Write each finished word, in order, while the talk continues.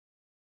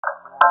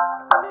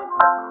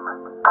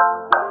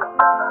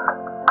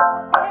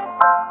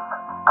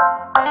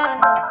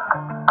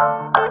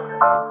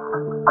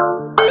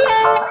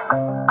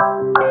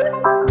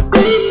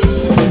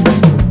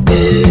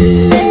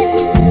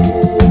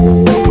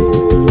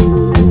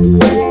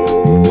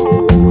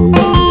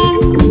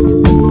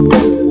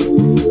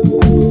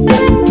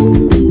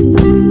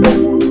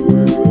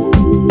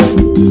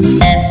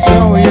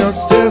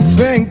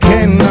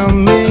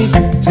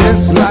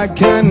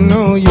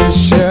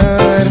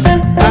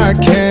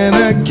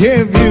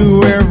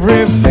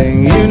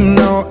You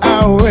know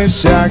I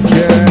wish I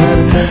could.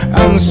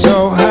 I'm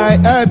so high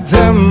at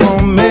the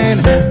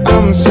moment,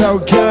 I'm so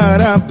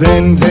caught up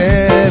in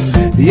this.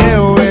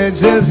 Yeah, we're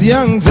just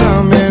young,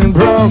 dumb and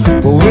broke,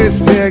 but we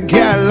still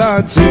got a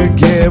lot to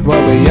give.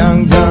 But we're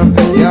young, dumb,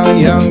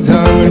 young,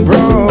 dumb and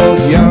broke.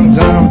 Young,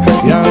 dumb,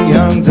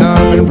 young,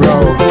 dumb and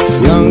broke.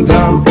 Young,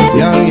 dumb,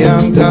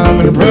 young, dumb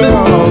and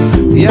broke.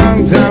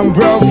 Young, dumb,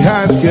 broke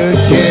high school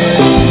kid.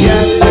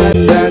 Yeah, da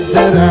da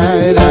da da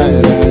da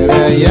da.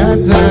 Yeah,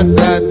 da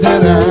da da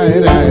da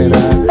da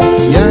da.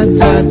 Yeah,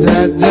 da da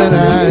da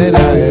da da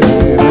da.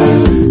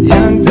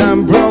 Young,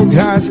 dumb, broke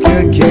high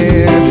school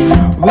kids.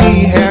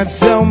 We had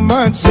so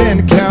much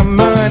in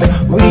common.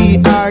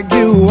 We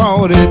argue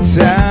all the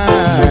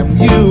time.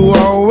 You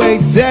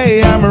always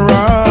say I'm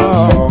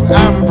wrong.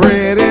 I'm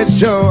pretty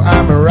sure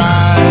I'm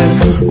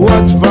right.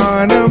 What's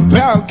fun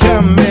about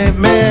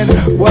commitment?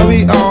 Well,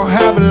 we all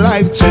have a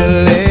life to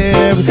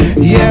live.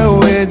 Yeah,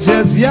 we're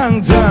just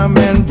young, dumb,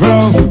 and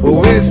broke, but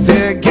we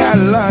still got a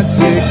lot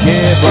to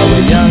give. But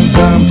we're young,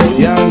 dumb,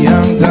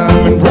 young,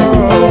 dumb, and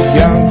broke.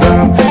 Young,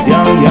 dumb,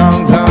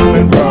 young, dumb,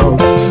 and broke.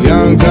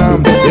 Young,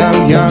 dumb,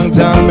 young,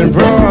 dumb, and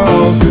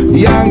broke.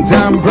 Young,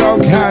 dumb,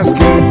 broke high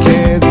school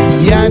kids.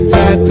 Yeah,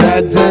 da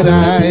da da da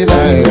da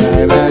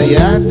da.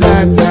 Yeah,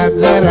 da da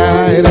da da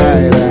da da.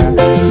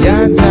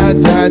 Yeah, da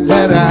da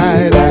da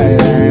da da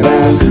da.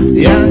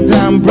 Young,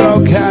 dumb,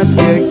 broke high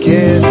school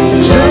kids.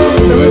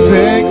 Live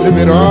everything, live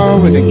it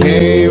all in the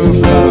game of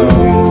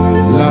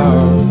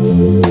love.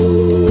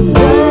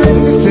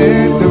 One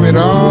listen to it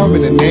all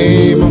in the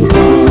name of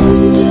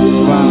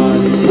fun.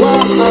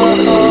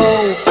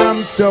 Whoa,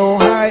 I'm so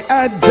high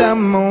at the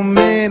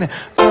moment,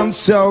 I'm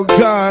so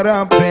caught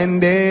up in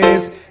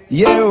this.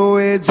 Yeah,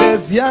 we're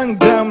just young,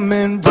 dumb,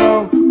 and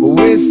broke,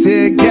 but we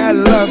still got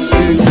love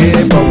to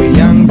give. But we're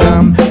young,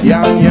 dumb,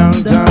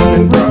 young, dumb,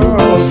 and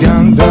broke.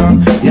 Young,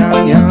 dumb,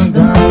 young,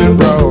 dumb, and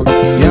broke.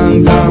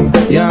 Young, dumb,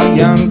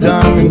 young,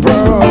 dumb, and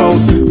broke.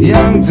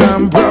 Young,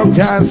 dumb, broke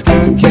high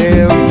school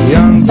kid.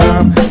 Young,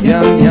 dumb,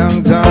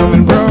 young, dumb,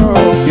 and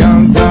broke.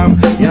 Young, dumb,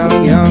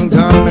 young,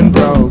 dumb, and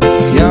broke.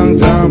 Young,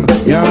 dumb,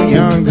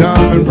 young,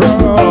 dumb, and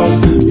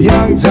broke.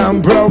 Young,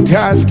 dumb, broke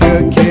high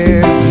school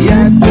kid.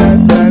 Yeah, da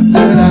da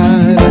da da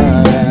da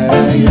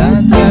da.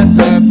 Yeah, da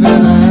da da da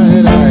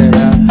da da.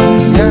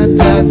 Yeah,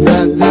 da da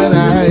da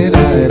da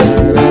da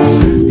da.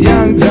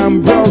 Young, dumb,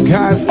 broke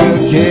high school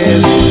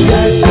kid.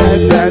 Yeah, da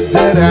da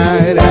da da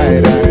da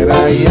da.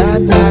 Yeah,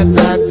 da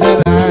da da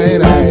da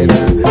da.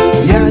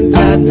 Yeah,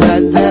 da da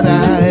da da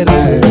da.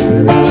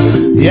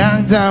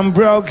 Young, dumb,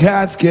 broke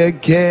high school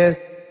kid.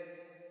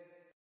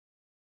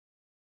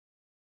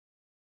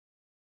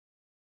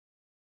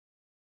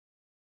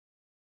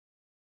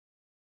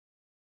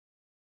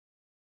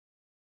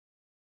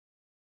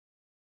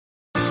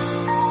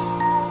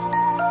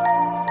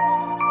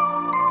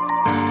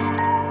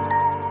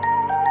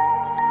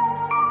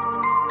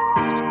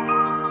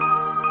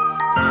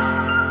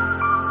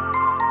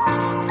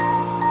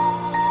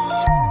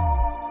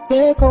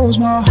 There goes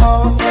my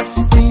heart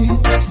beating,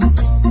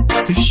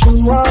 'cause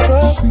you are the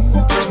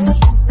reason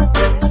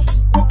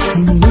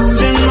I'm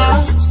losing my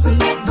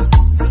sleep.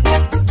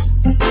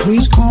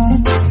 Please calm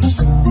me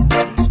down.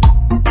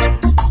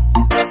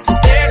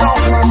 There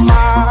goes my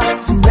mind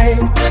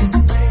racing,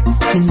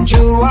 and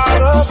you are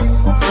the reason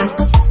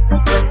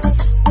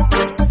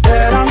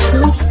that I'm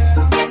still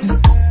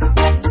breathing.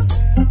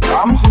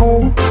 I'm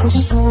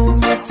hopeless.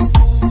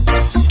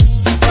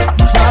 I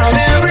climb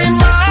every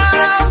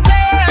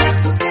mountain,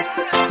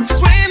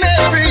 swim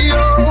every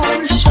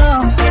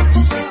ocean,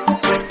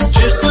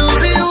 just to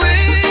be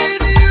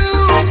with you,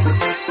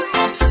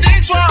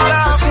 fix what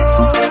I've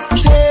broken.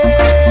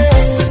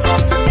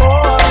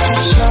 Oh,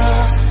 I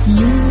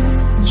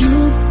need you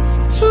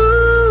to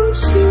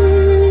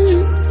see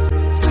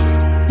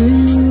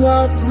you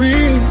are the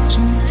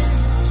reason.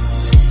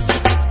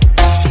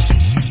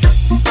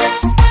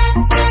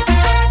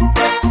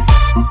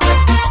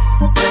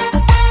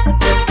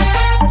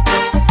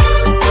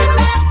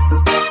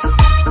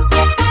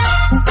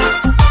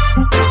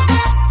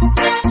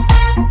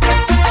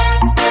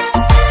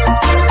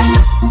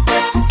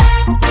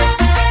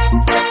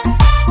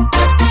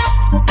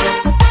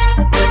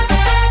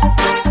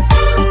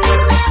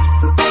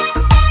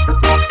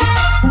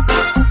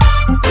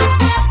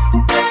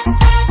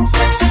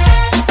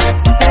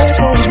 There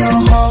goes my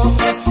heart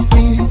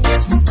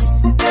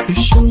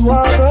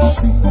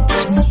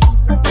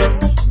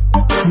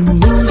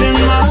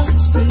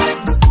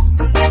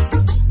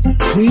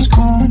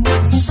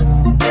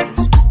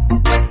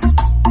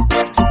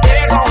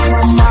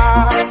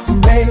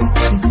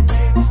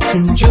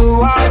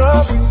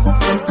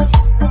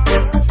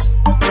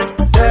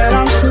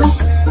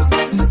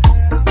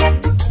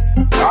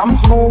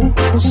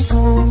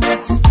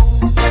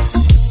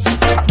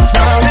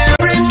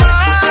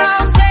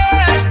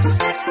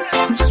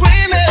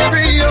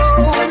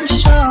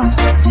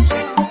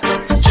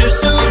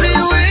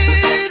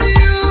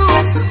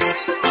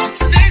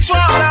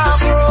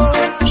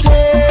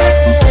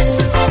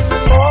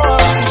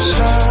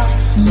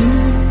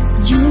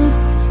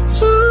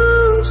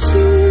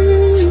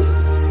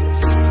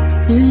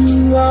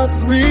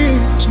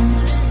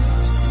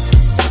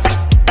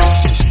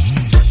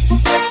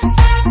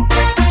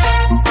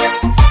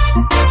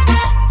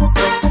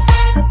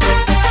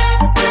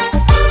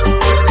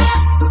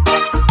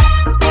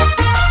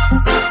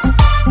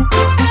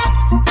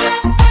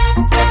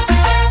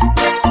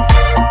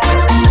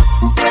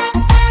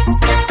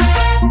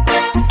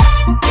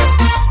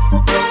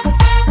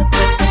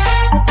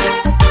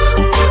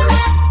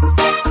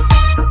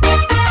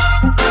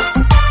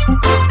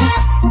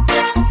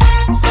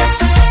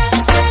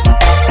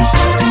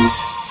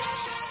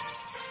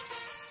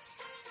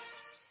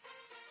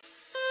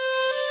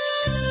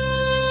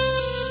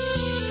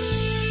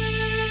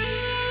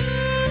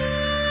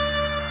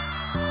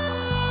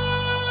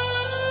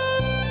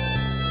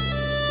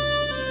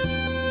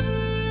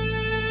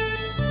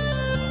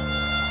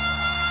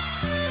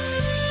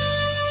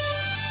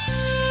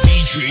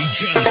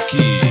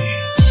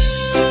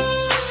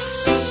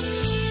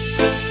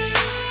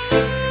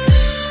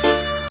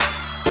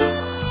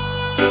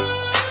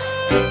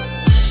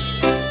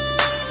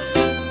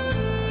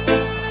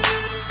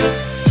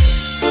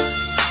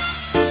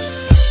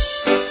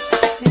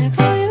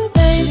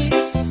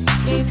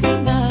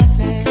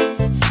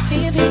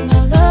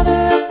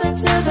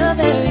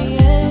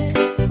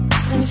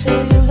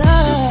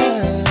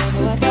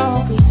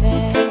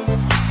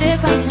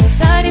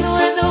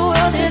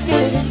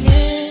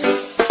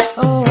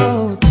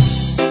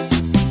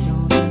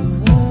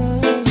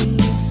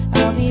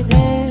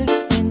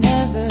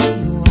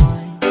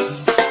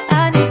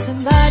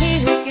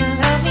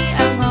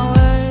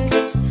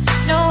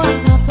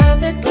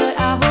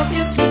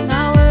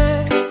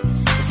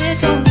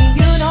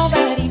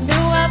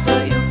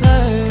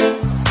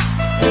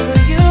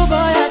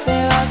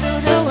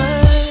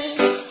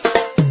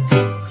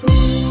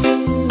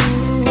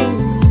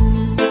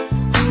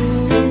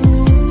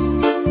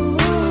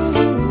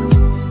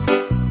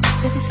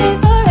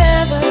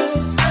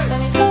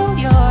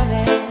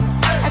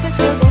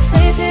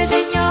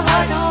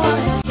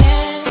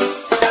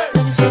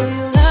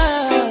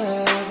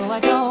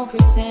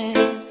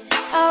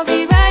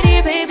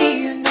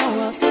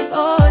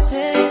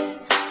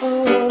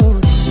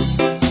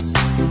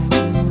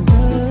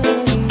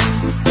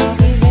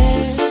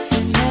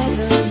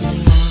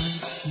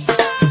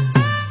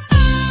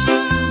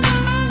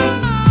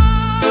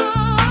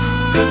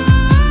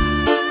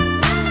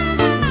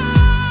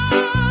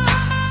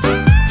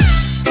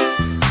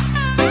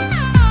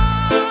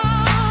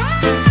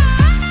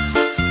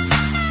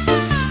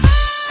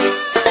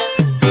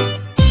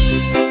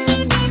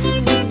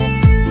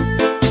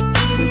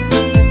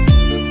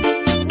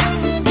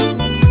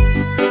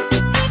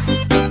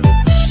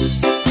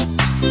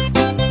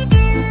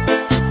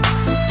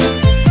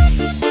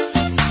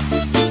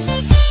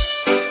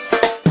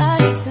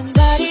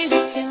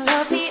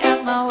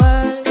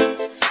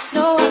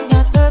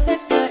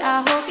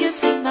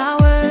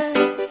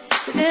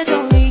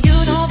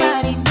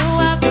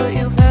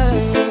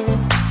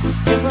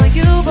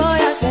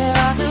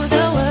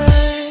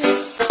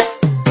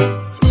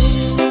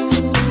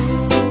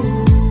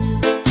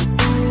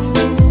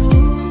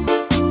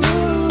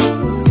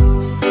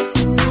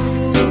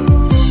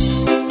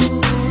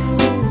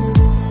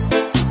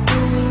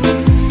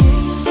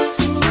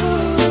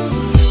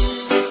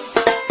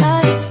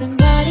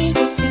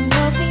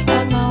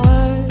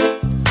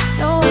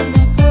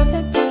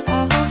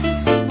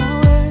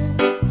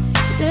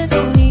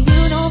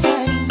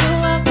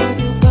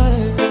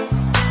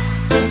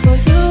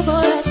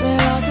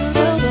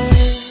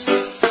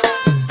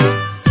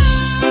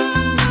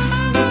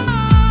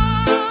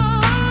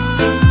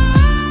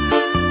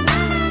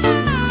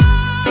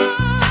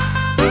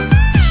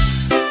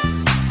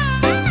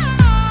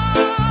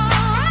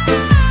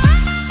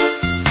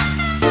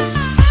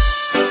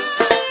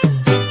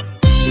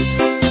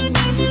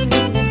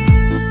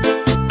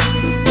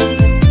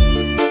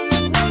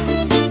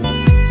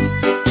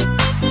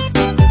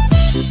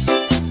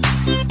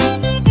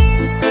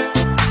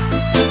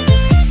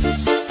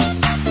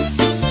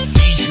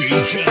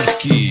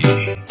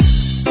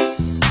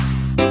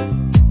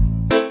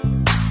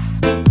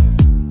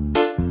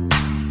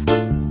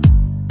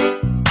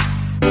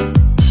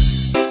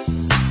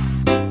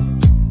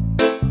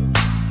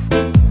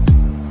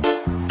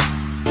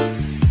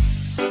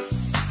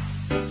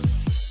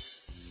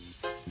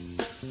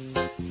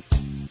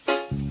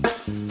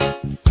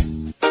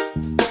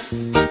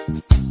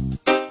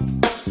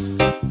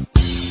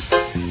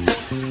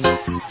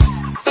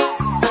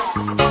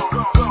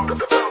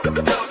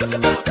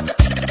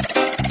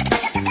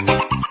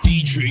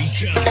DJ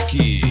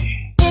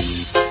Jusky. It's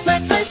my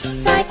first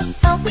night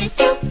out with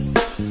you.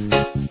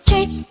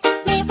 Treat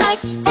me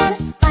right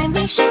and buy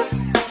me shoes.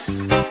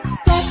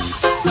 Let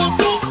me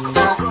be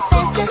your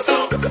fantasy,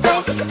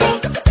 baby.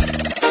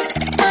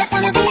 I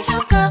wanna be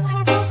your girl.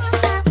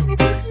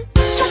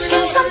 Just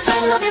give me some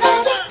time, I'll be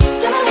ready.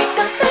 Do my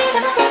makeup, breathe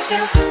in my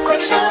perfume.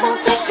 Quick shower won't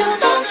take too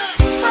long.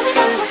 I'll be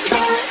done with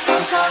singing this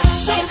song. So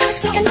being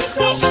fast, you can make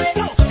me shine.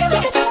 Can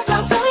make a double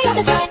bounce, follow your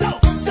design.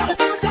 Stop the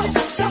phone, go to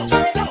sex, so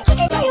tight.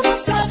 Okay, now you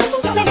must stop, you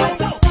can make it.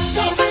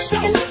 Being fast, you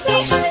can make me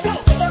shine.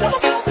 Can make a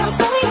double bounce,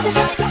 follow your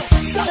design.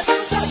 Stop the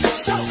phone, go to sex,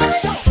 so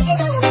tight. Okay,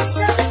 now you must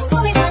stop,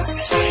 hold me down.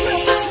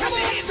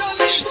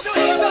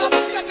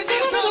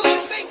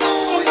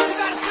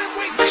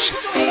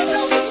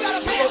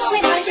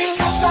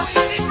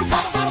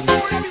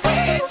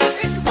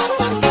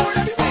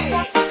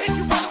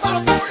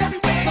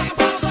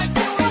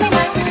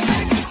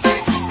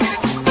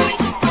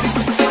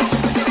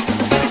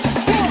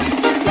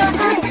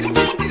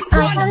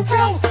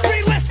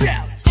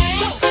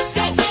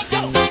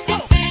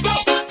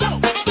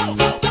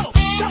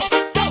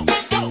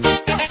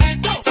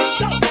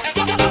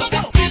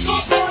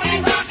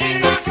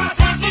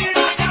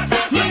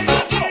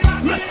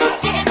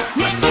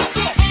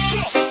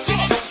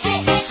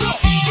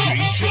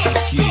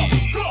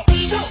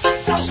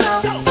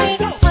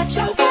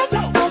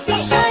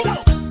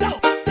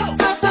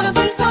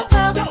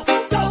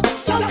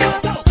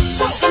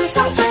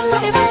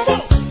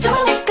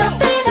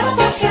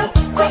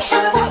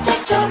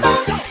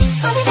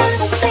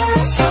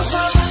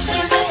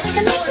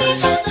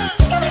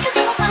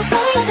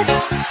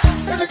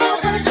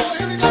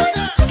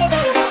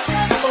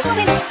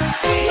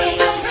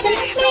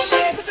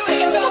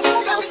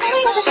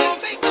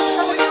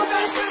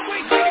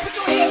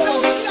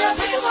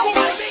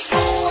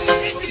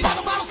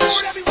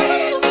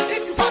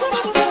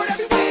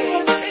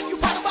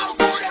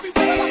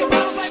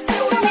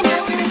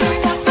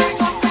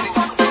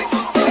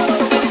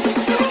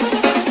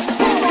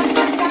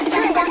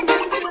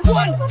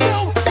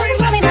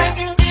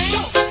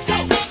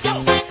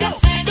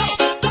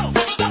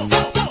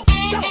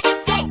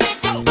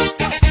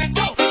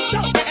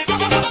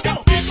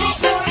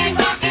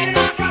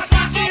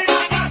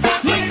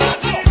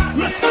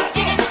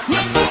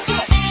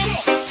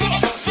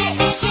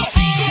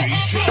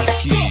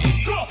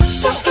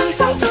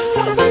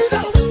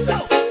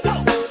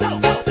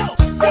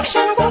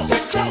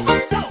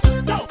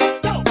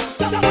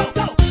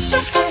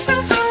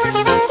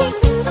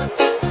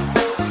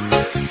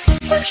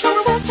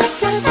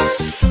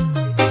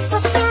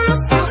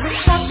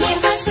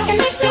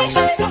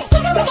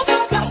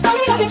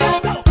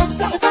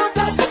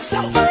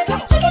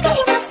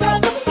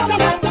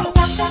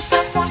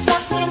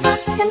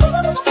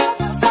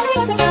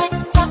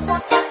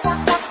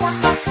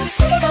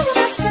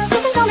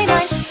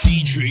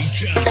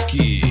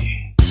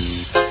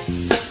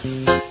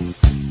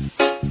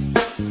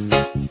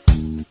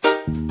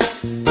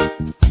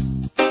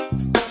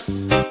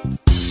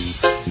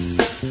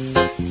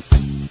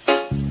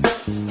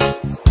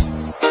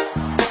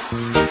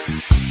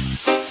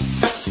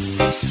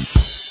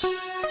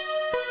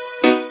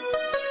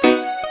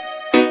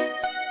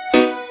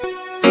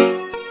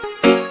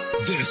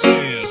 This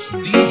is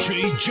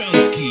DJ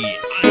Jusky,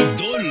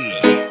 Idol.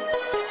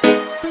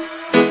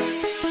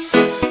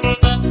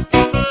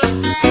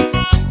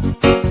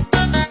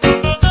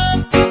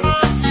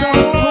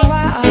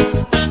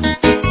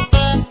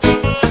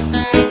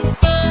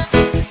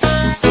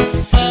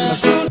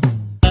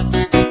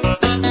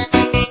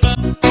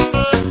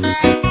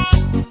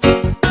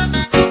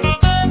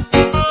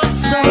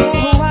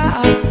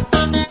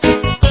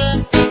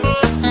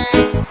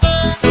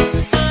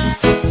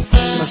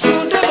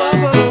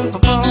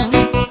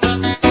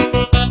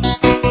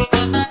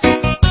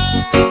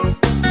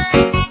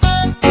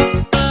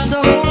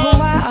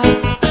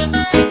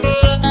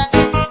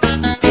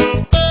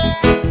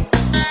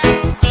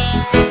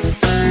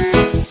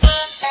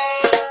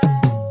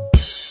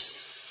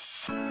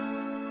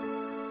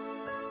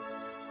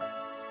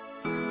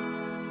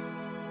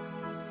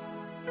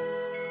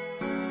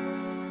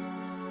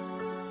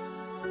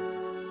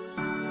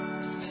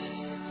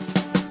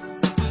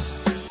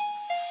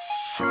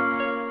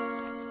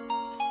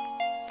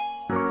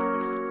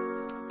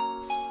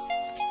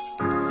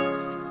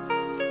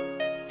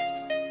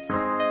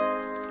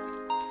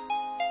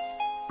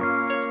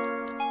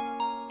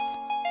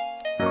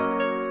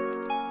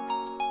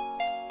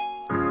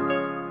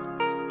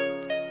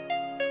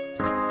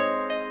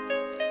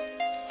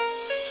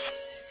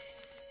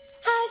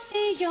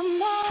 Your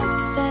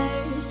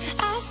monsters,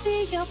 I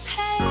see your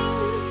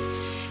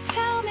pain.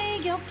 Tell me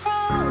your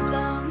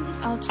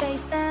problems, I'll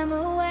chase them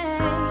away.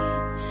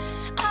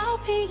 I'll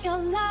be your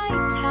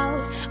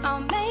lighthouse, I'll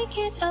make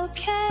it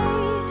okay.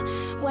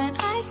 When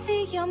I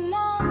see your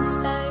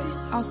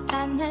monsters, I'll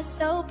stand there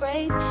so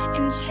brave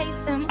and chase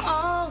them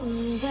all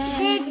away.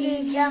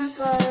 DJ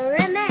Jumper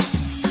Remix.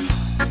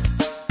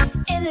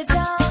 In the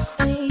dark,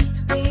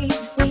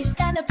 we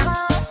stand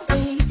apart,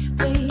 we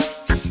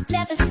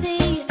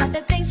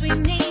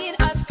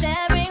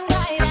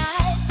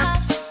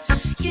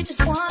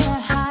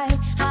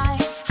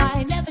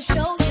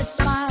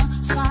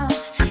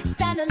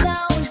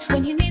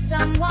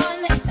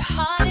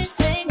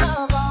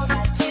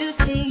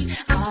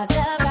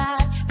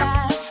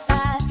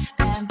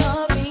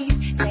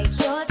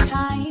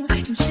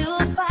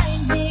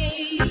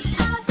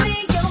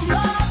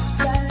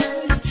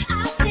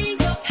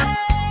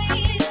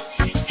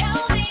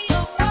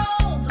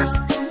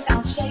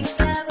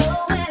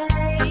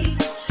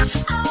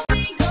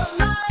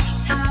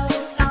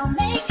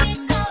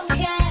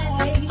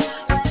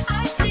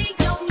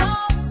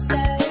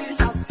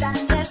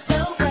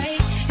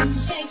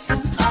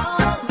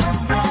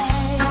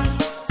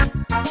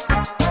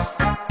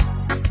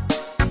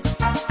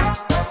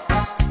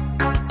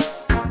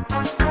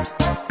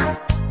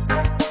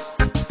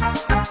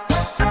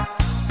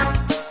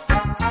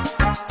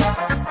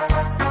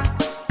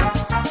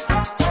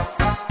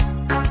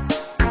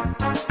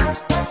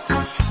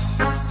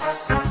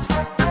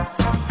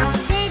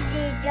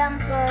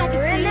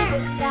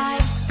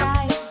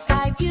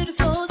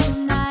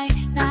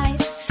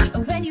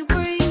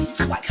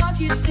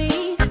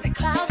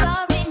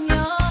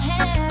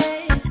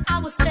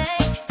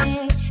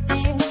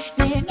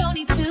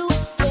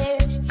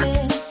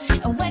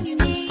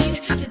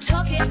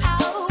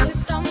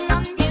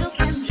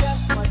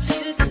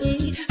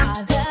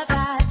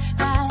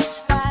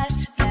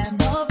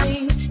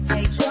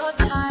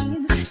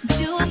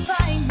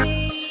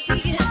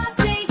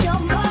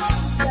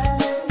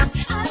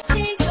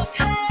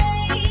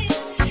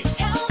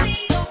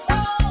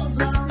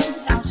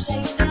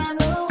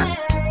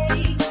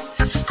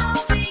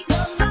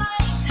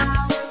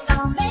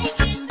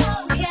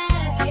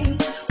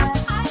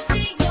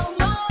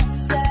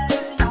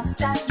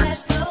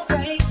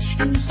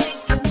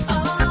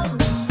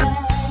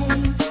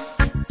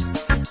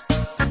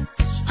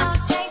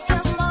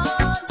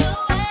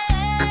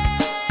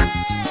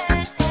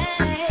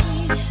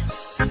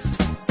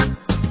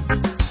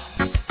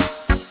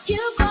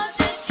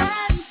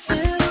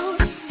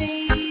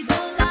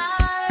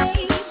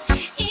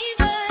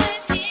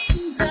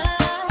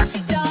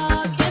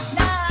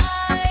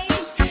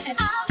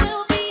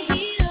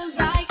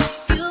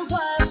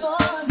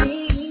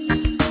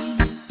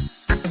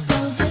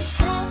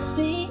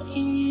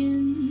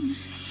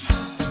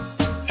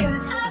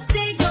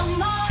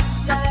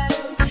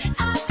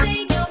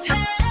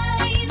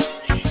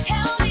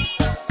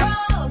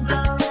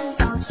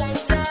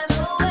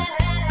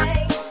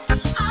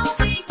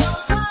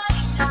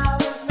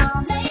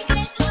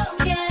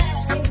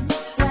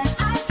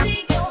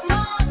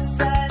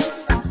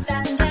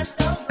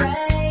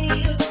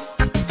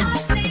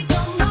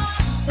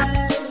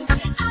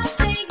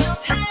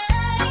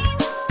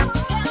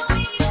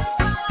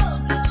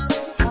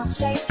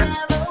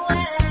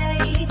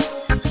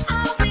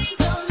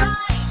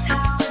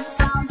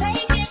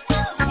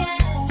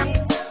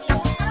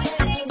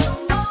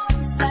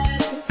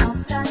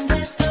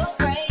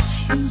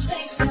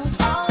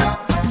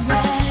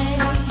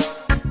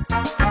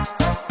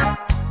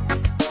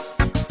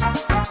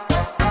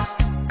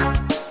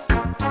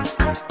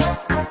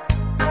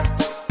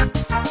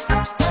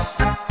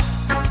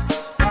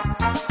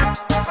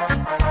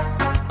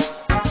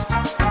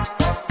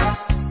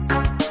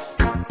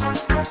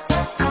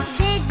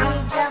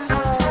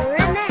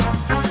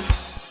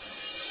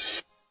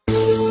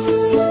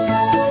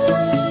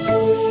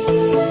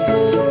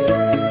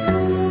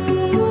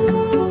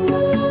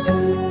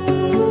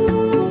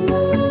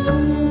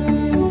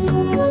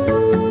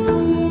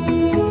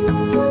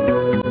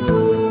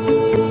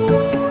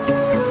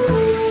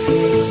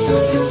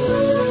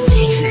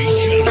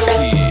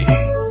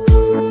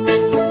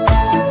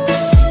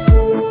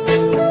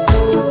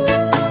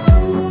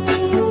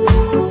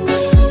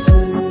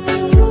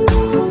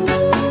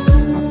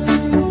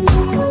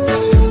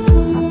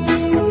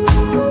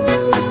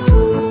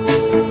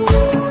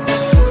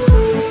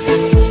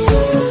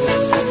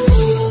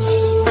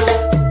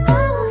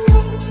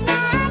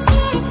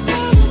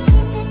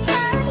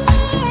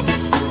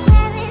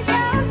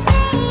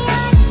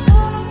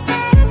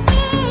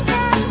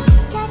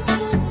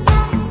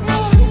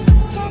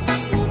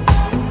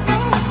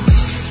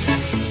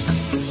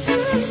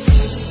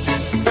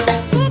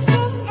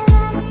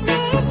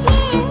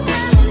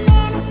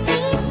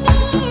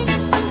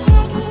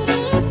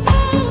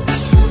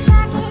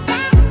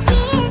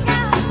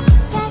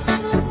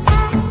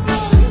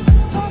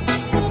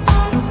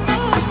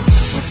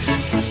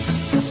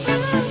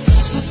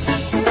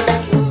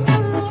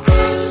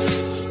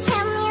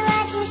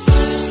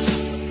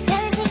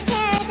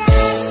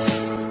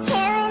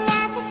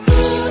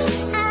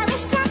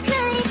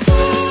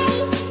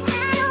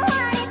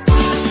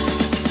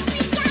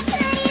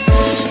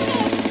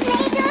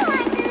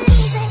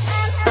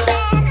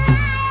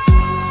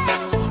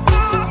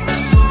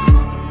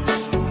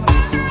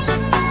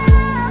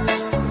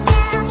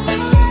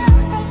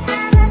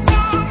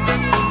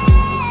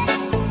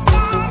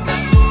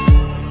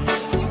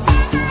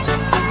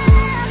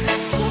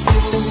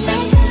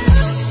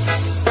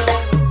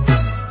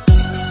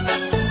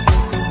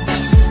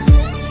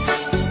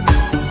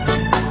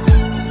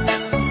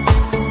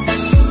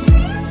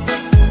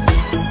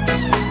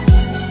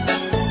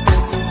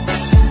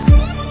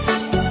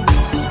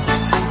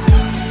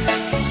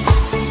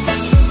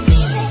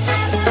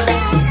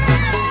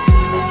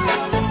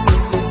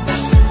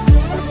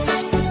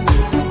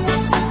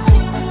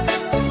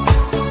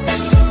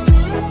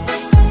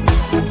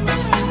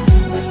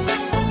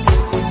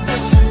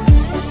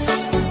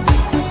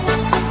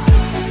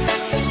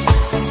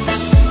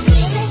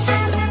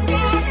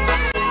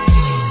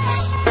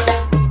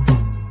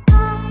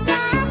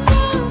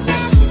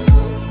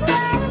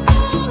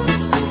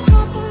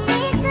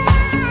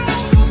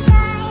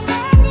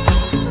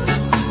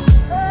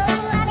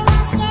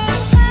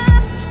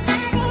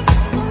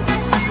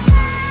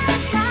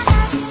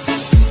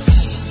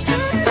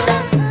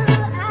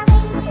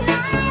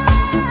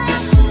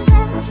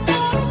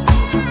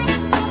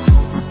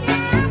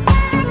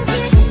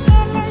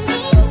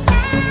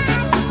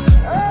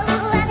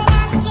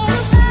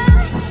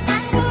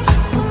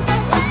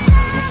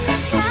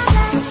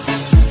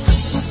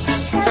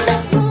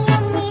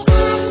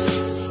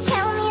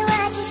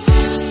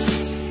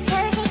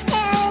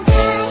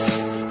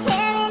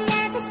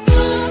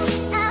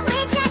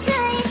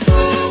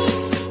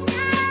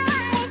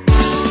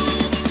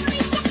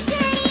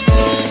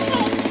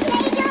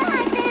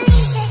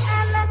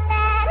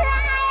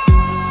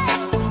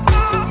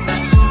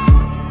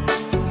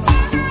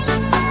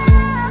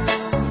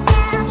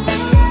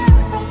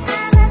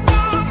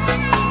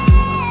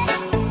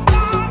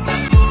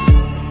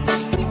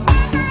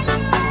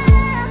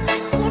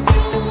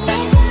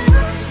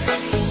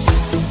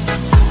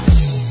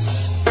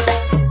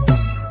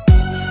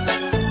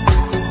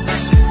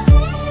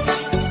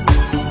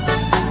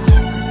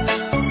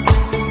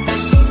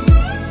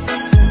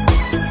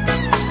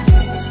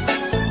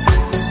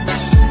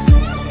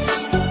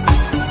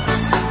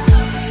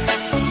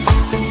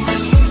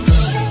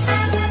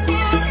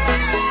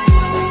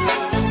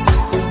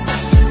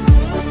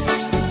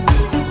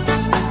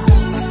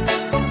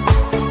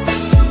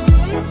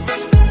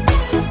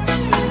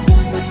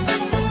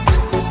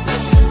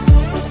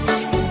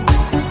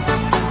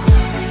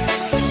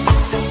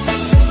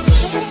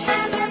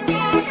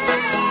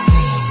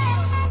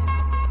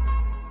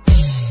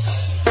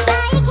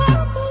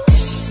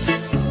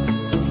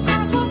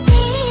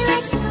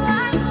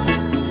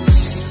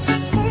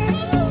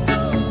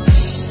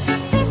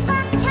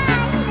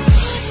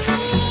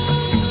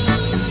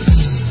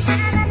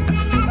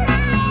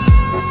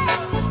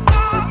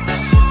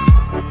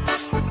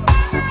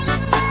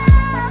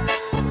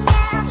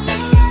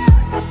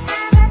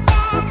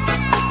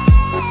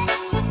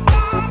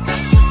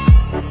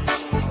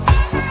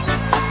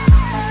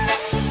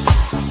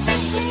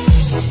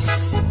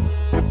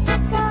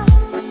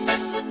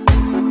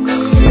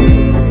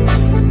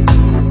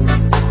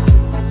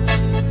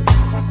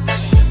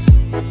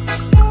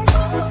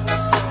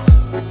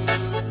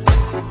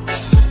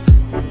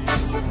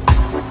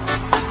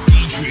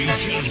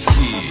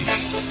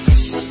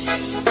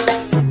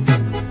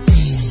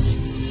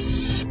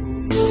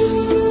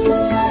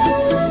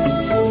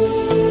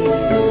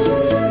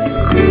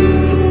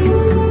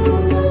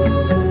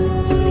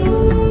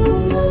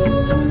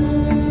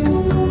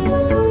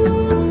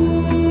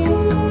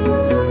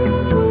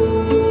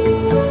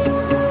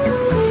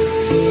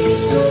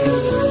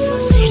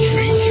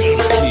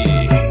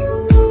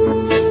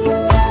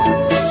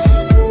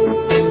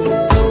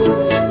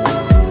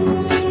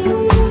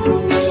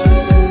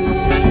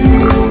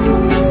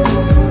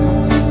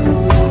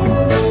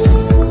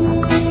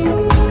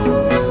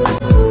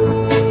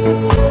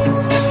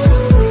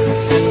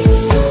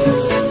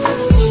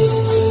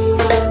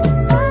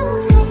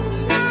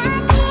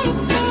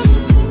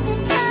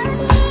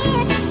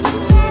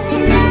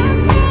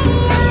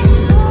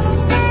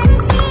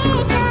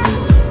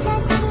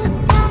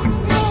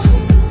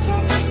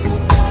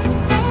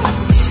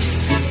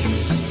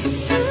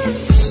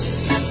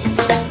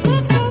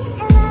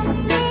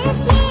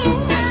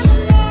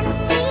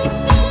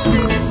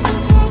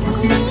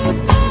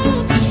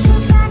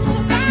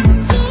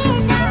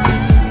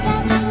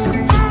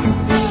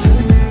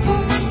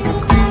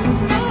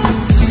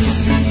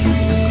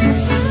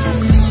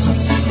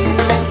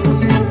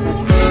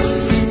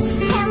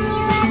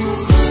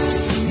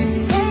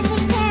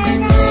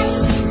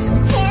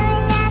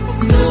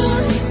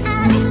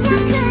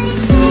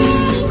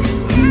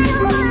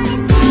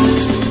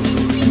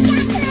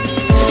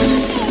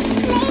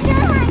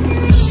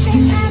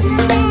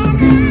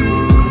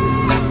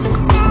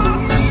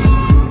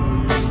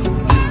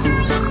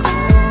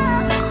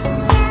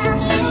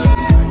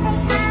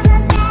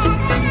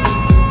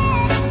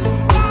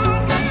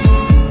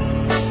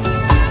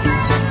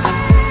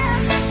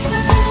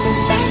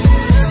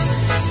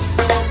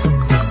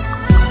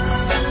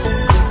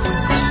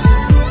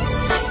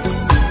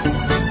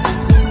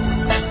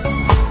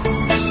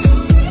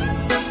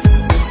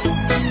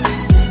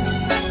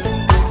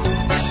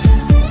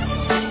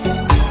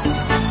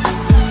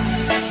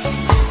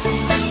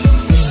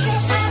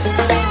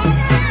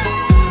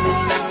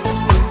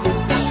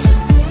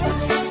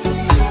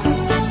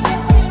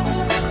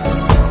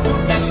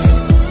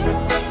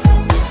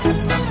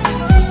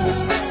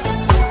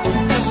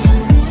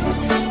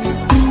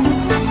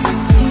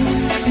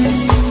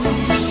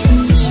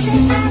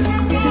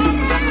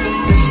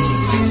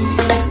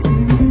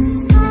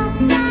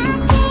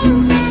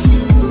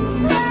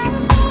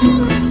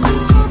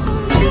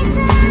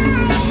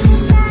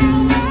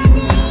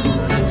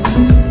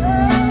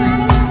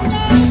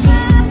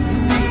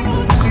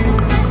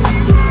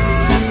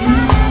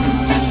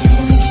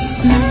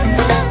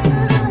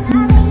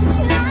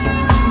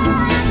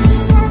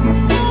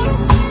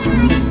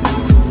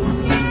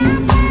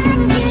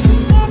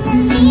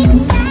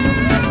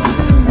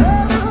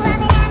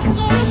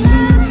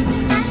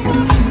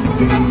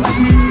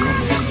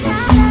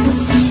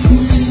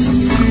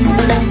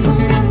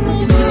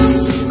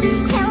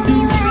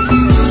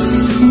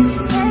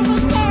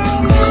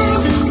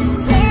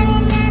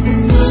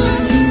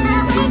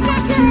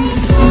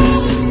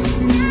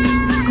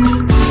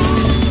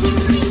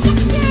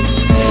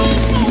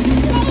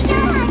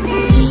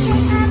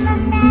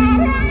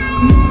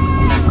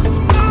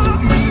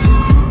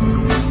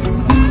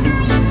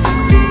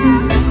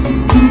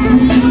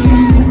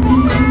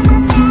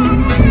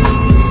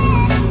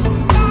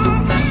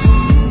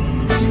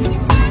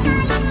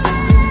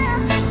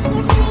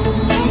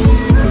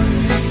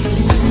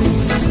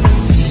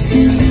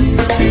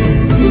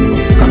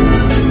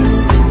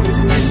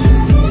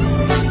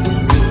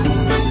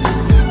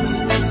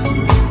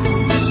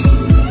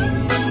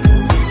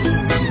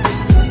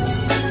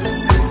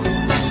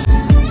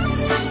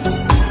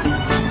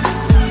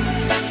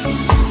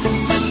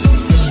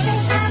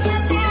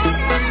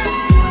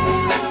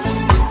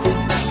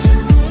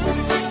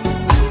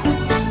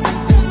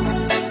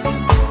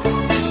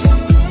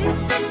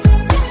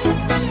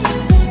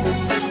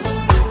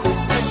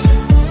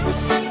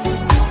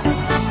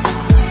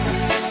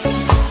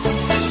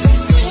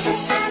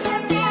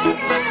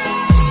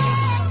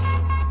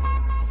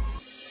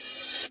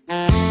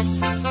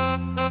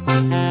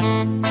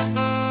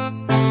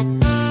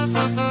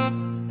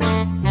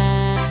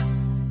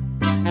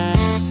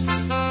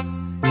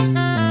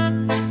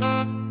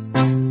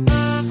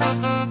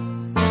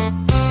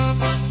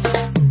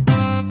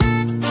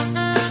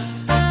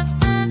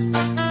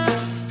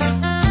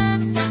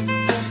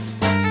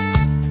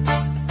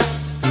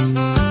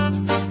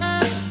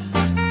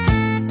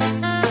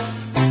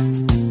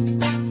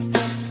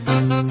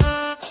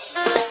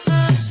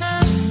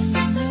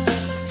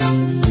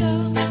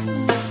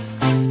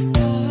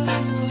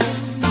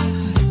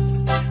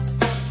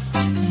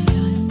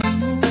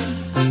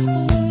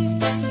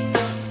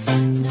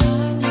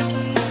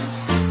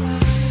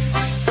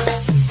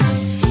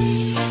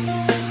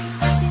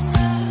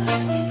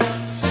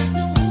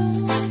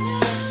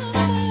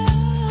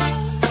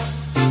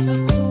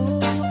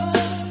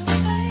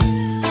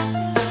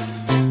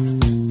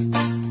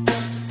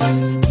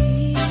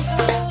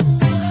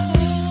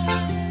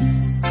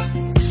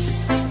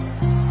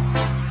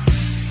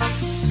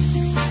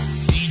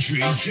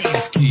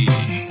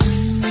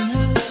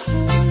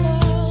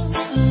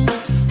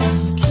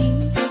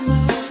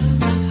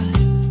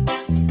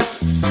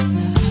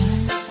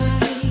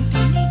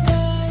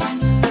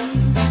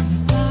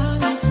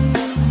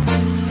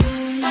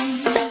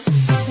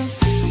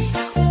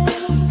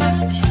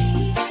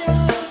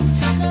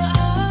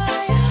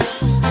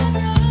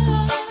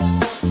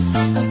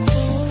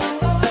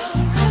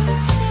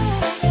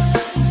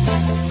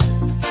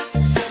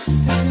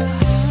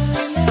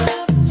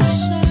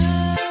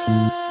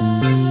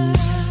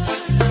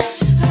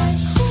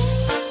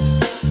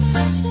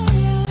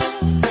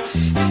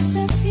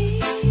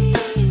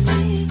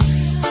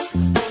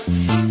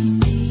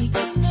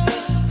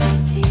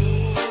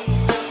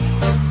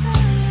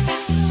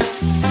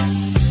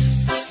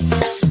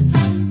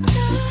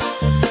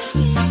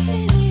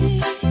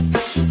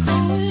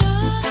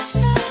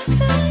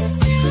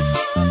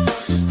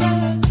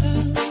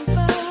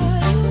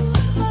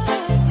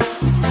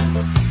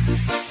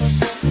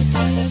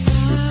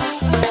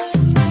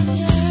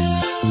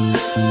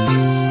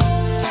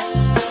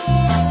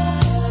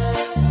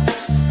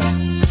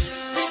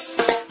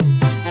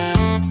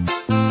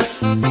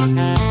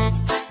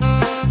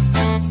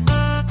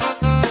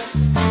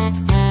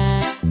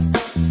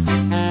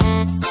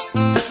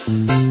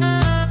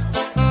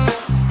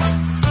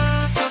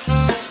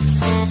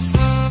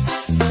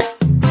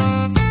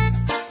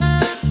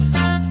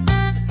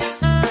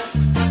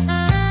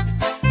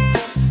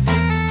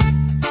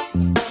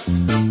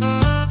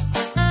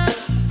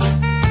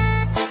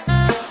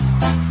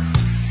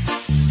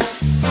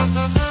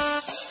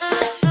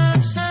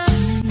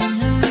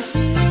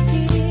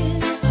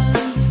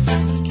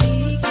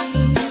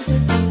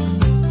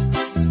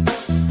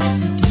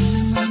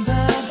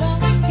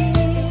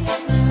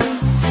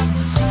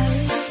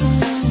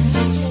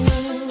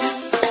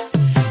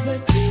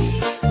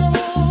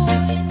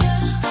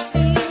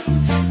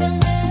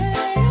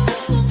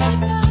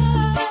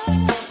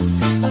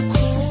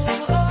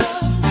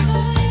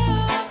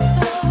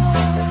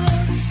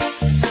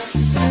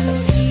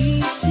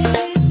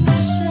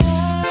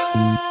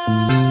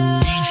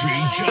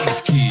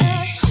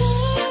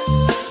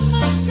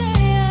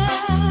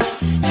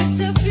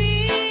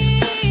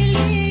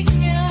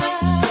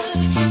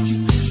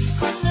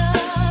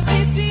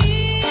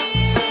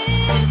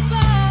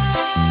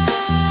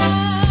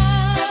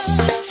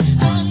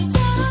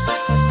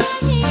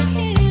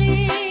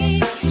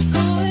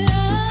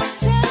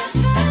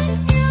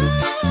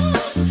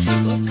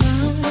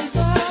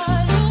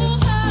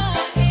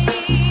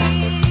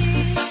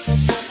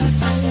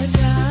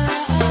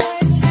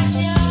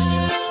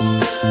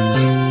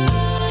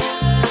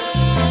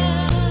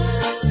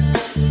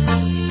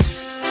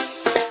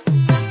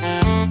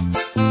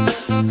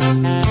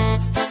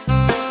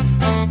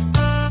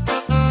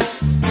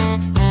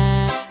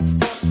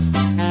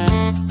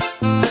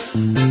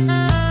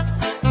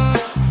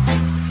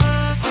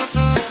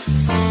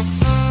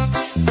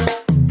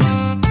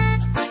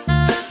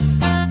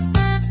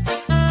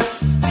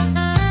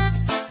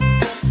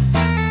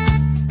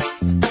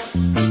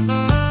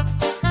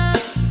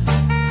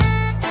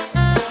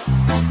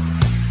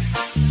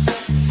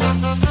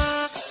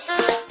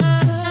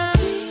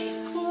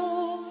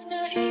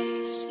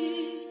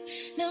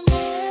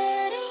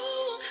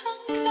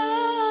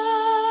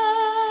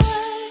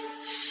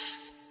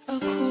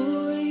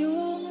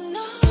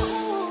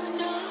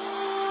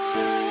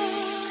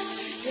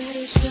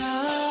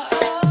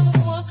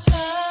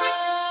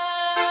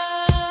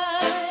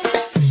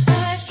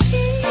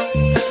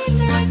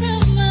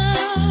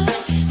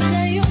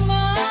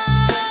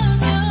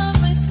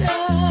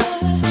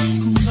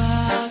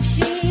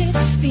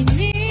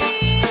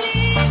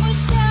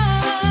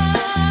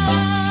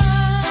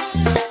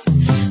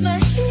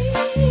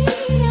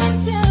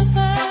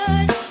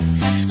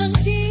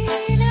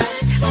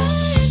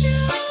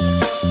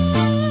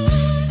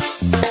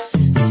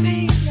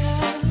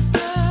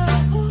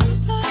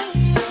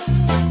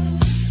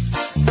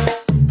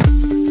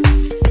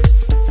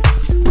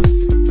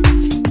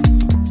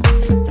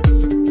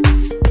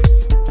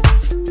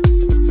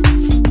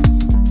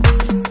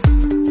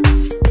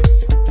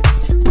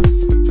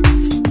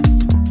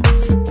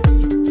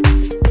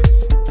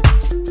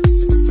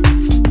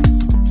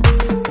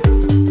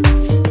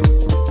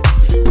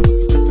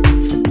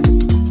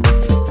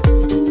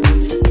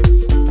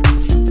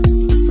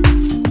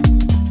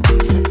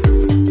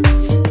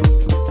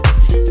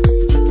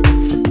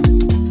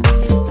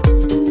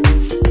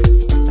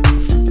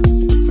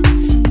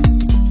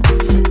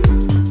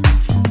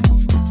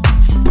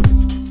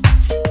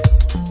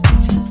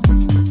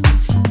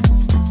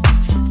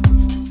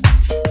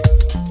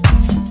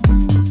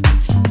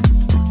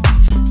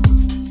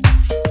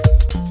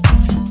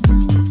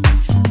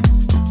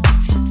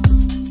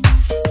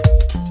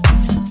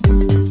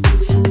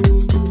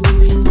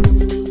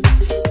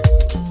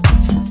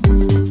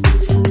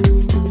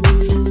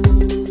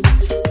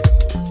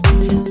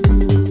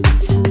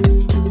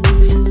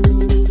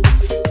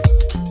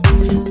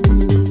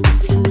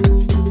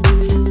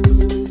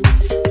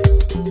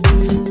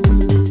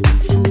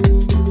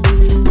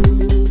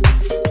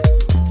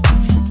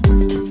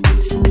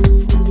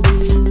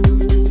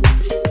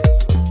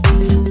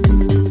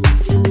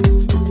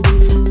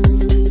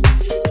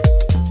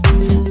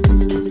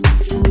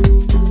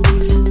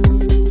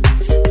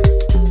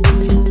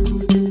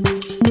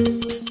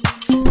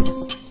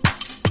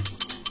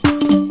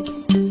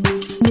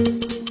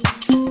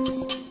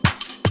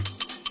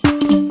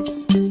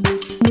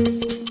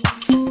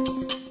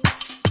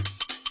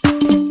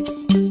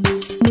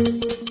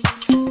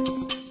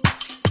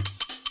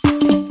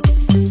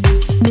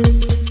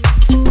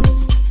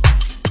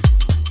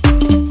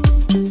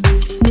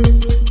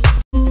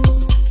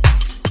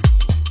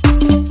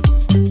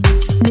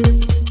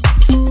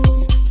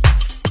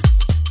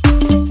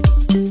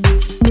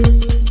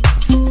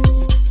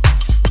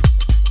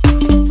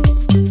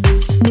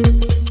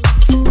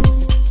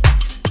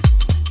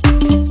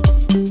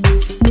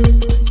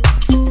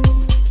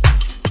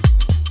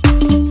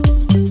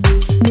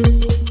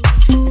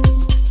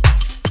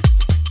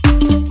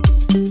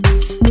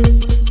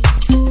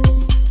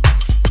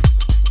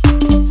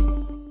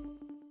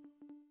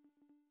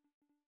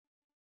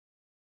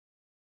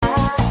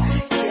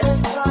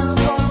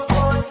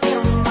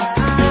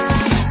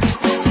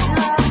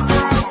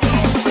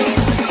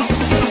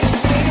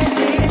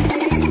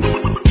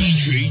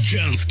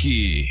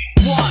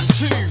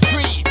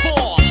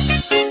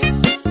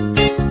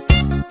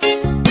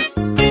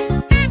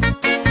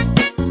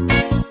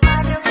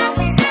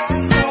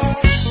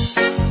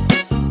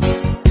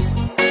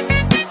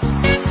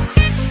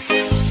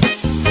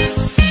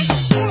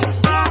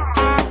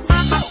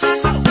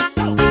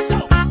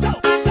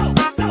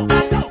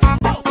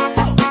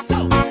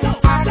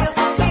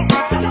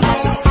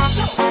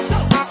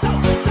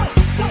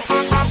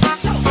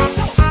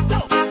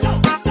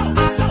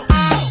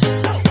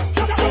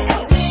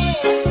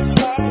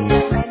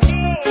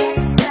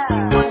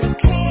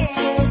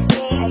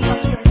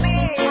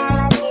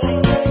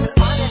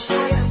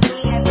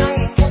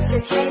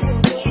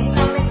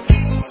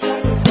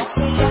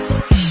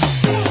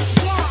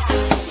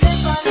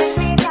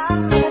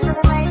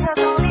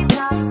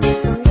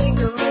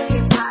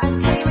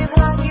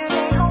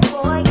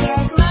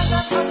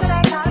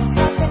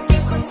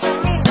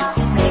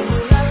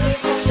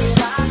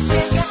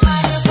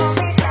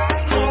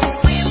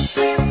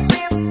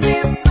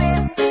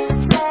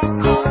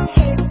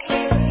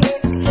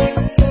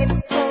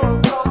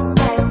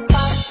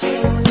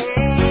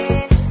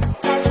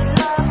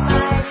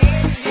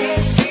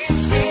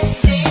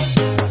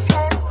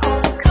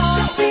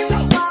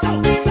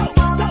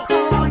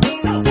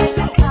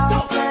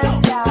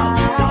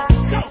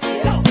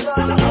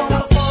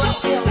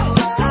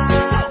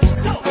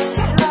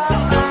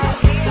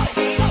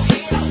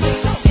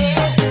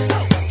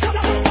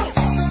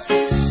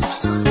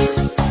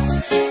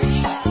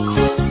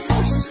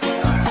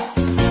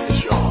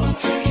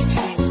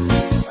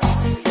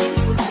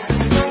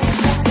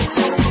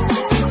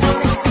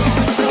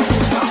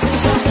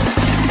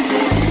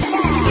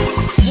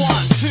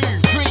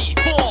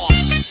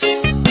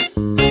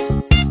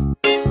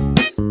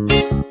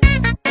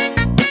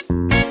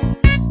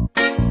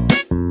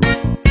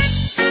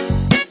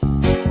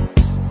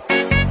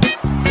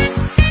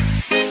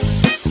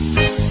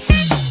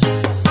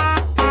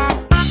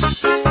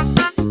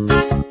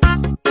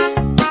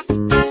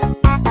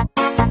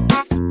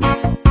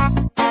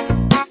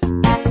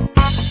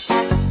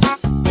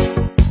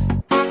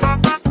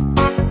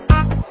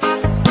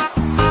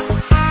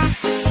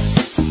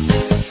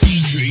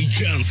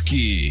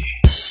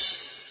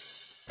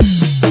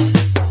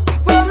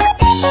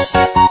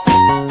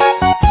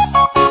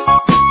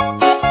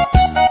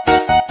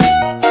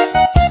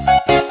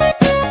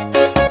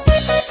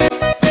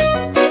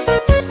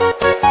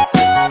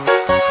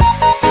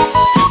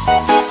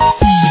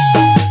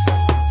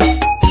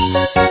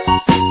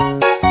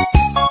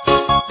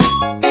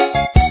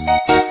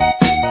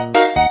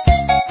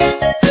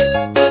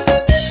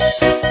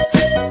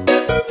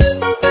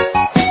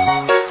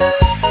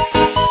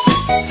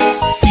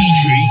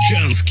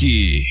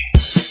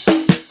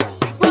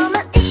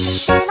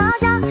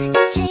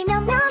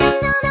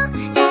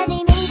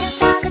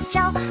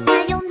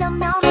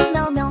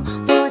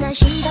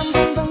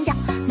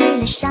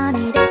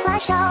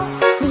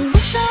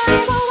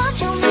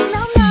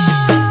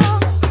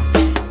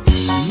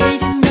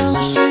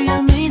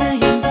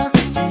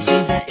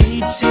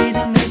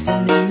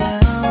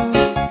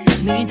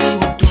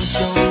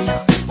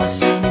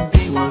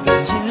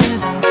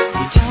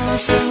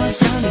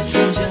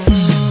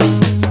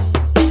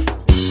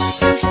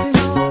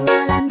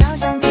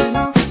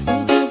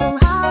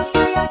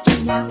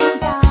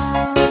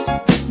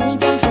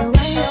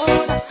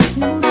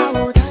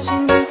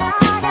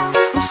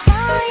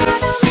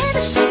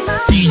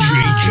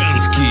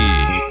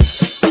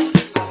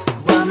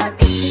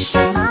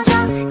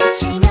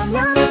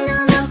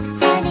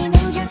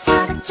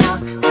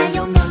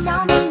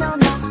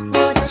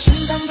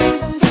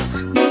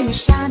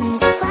下你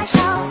的怪兽，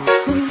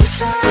你不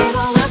说爱我，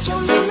我就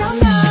没有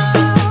no。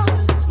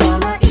我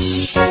们一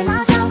起睡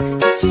猫觉，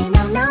一起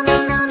喵喵喵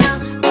喵喵。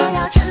我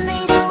要穿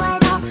你的外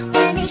套，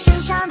闻你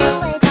身上的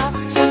味道，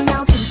想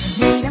要变成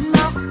你的猫，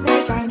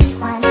赖在你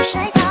怀里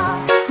睡觉，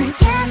每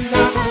天都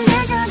很恋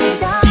着你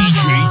的。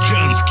DJ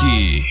Jansky.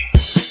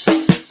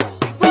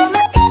 我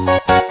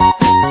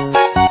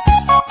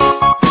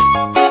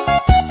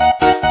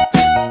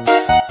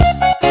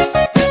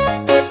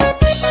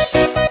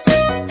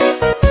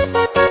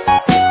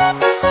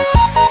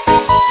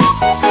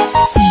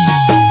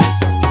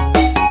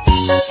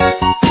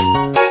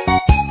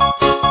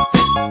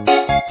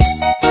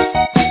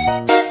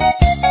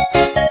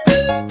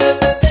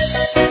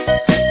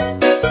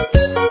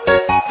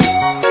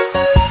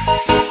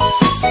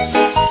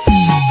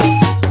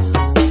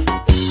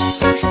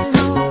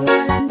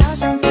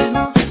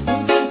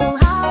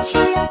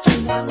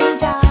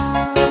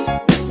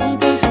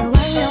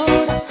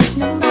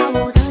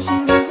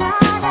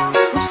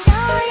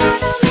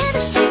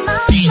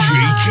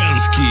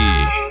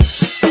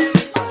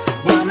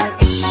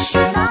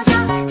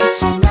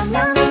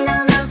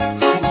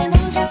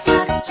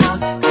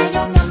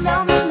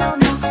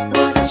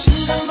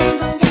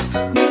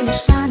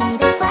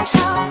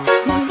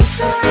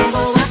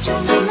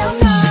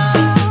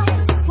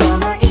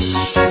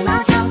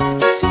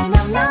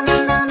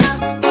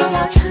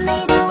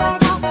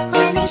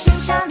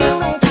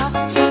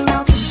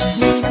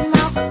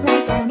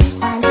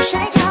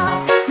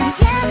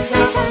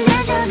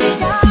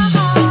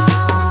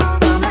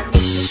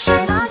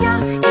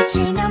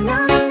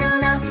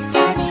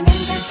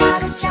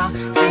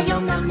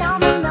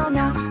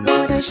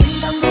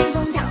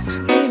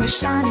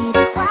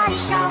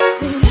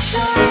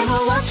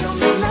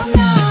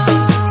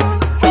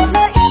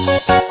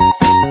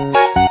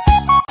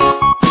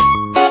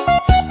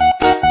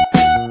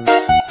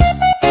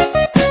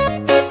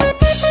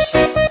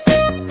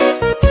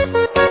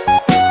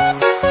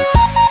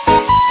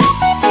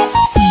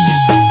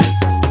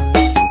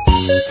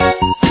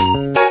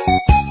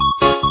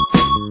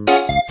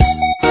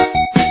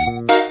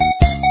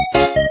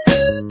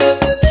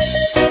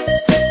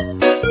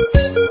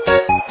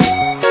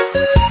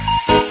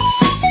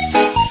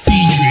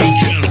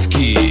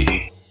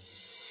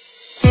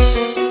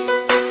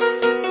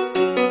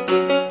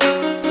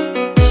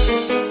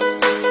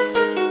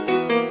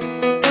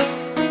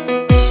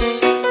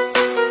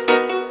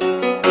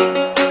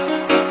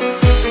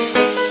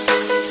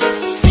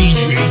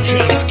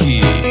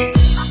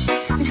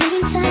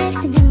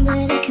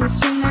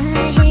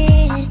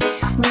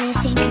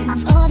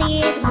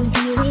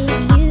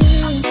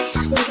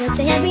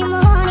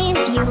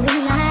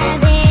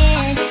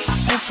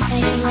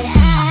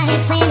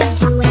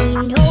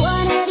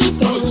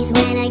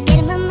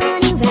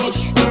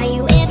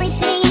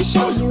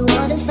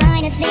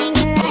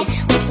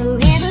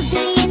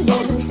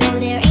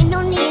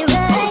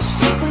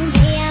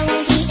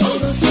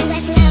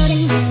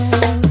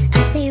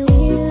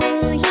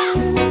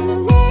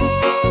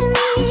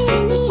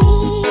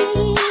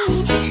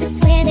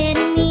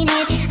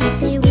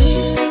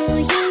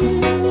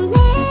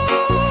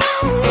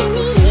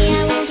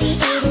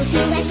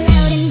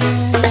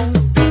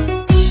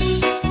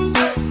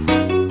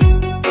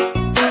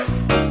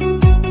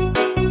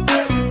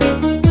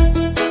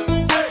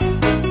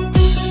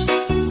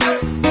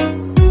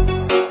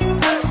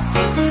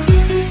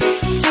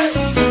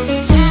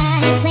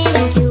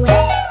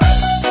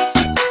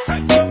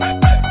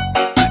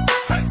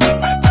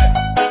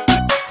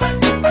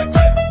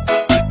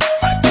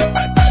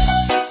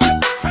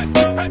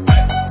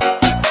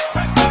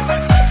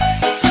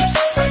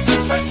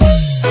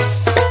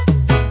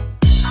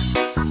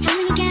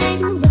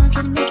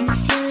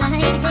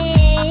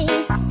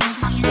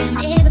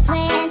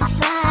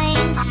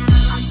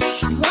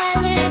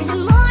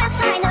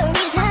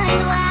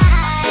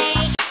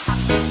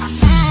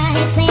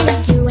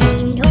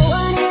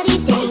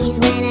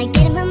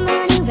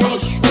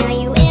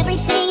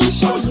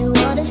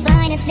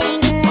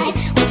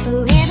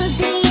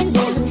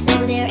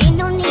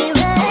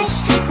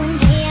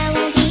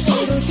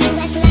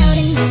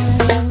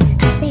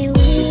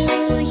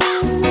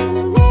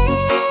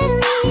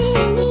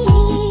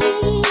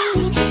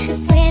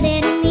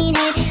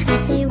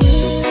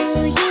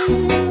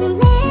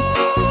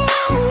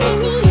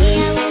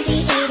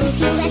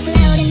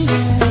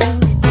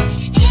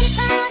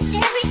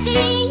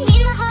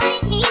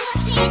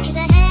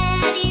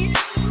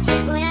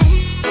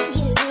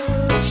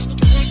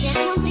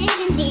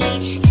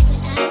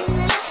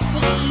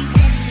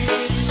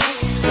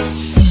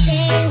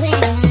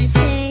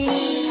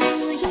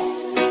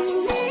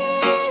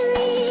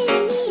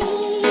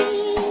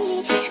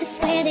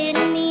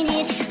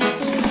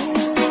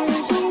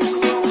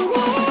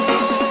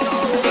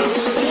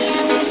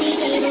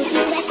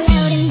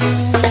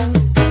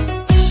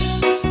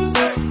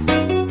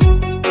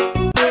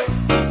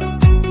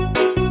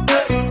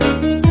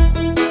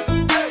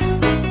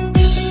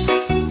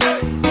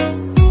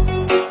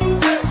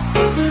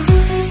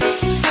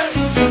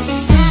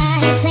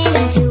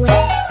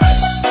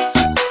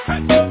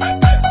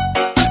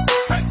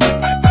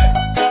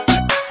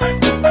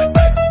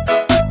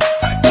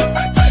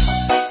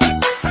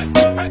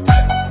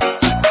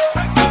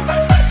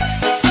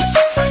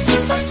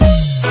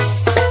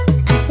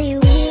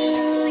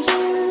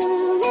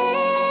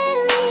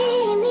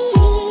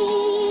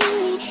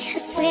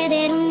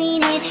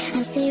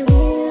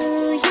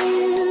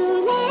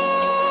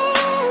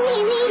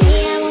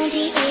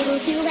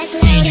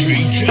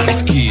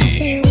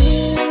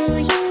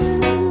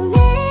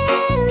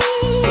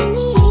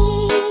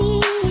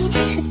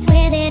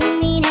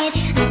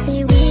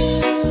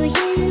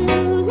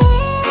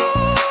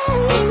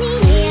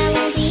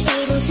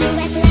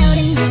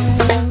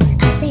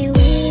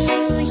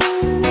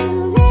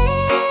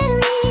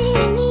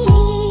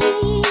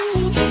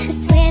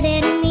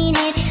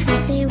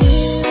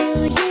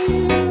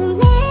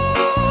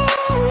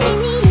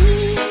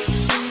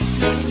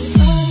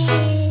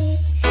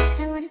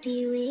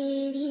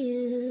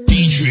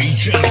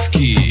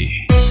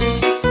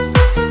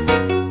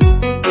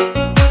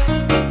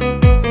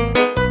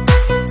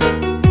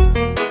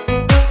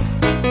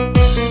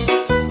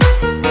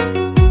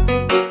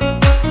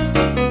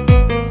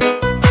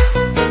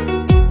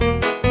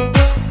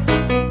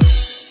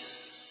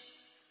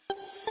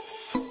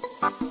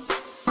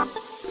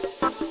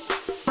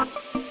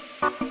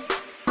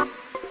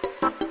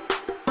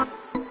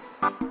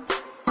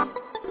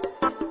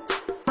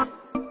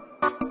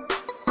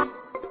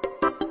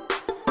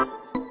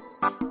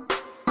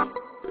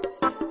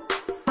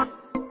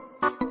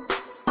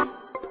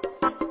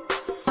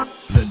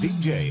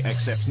DJ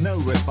accepts no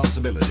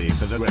responsibility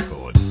for the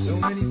record. So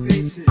many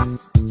faces,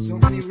 so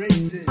many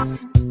races,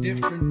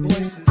 different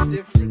voices,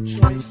 different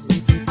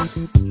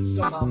choices.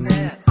 Some are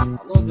mad,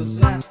 while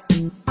others laugh.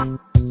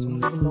 Some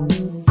live alone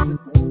with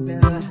no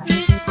better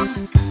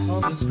half.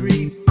 Others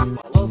grieve,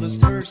 while others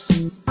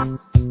curse.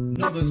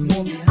 And others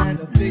mourn behind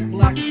a big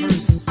black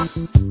hearse.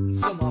 And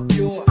some are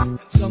pure, and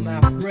some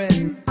have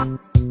bread.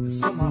 And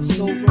some are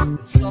sober,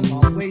 and some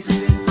are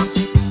wasted.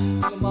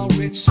 And some are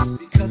rich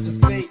because of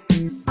fate.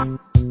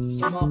 And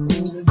some are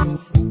poor with no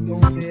food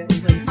on their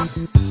plate.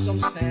 Some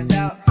stand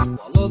out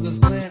while others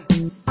blend.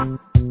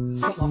 And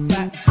some are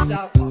fat and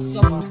stout while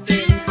some are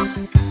thin.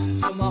 And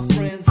some are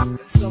friends and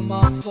some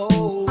are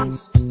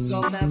foes.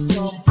 Some have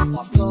some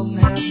while some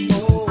have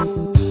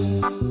no.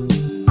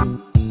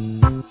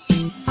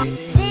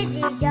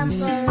 Reggae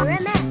Jumper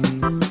Remix.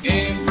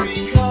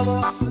 Every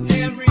color,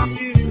 every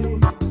hue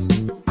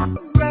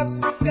is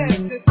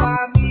represented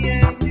by me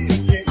and you.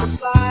 Take a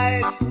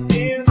slide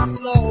in the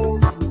snow.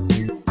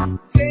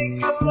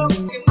 Take a look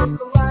in the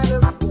light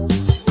of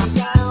the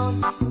down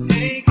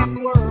naked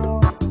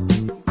world.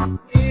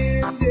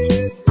 In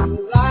this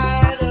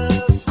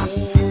kaleidoscope.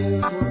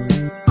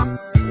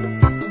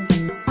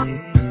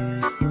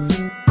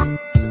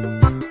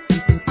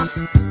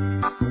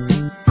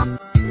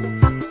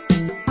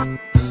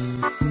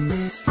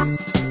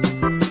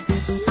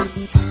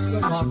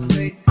 Some are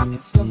great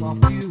and some are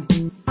few.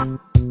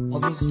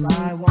 Others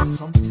lie while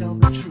some tell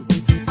the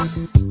truth.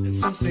 And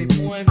some say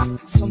poems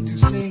and some do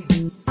sing.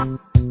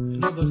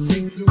 And others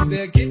sing through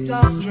their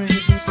guitar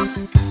strings.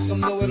 Some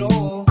know it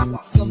all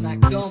while some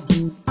act dumb.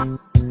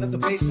 Let the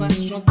bass line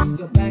strum through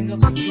the bang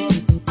of the drum.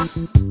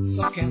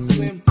 Some can't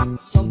swim,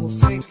 some will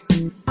sink.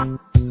 And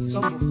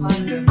some will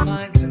find their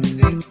minds and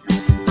think.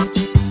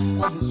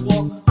 Others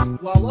walk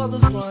while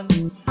others run.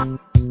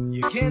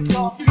 You can't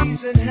talk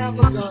peace and have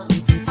a gun.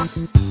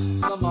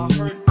 Some are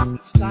hurt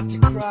and start to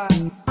cry.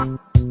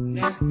 And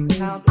ask me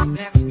how and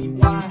ask me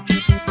why.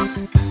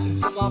 And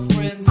some are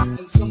friends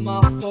and some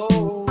are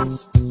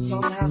foes.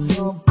 Some have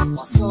some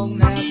while some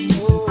have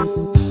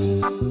no.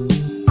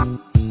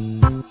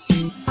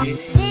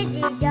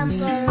 Reggae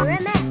Jumper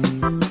Remix.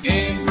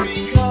 Every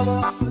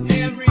color,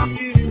 every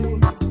hue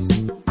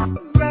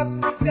is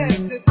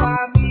represented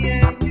by me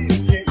and you.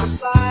 Take a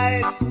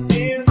slide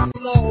in the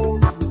snow.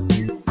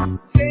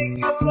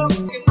 Take a look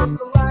in the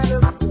light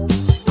of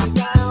the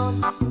down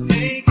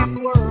naked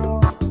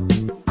world.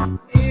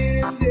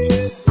 In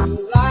this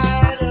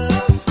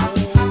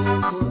kaleidoscope.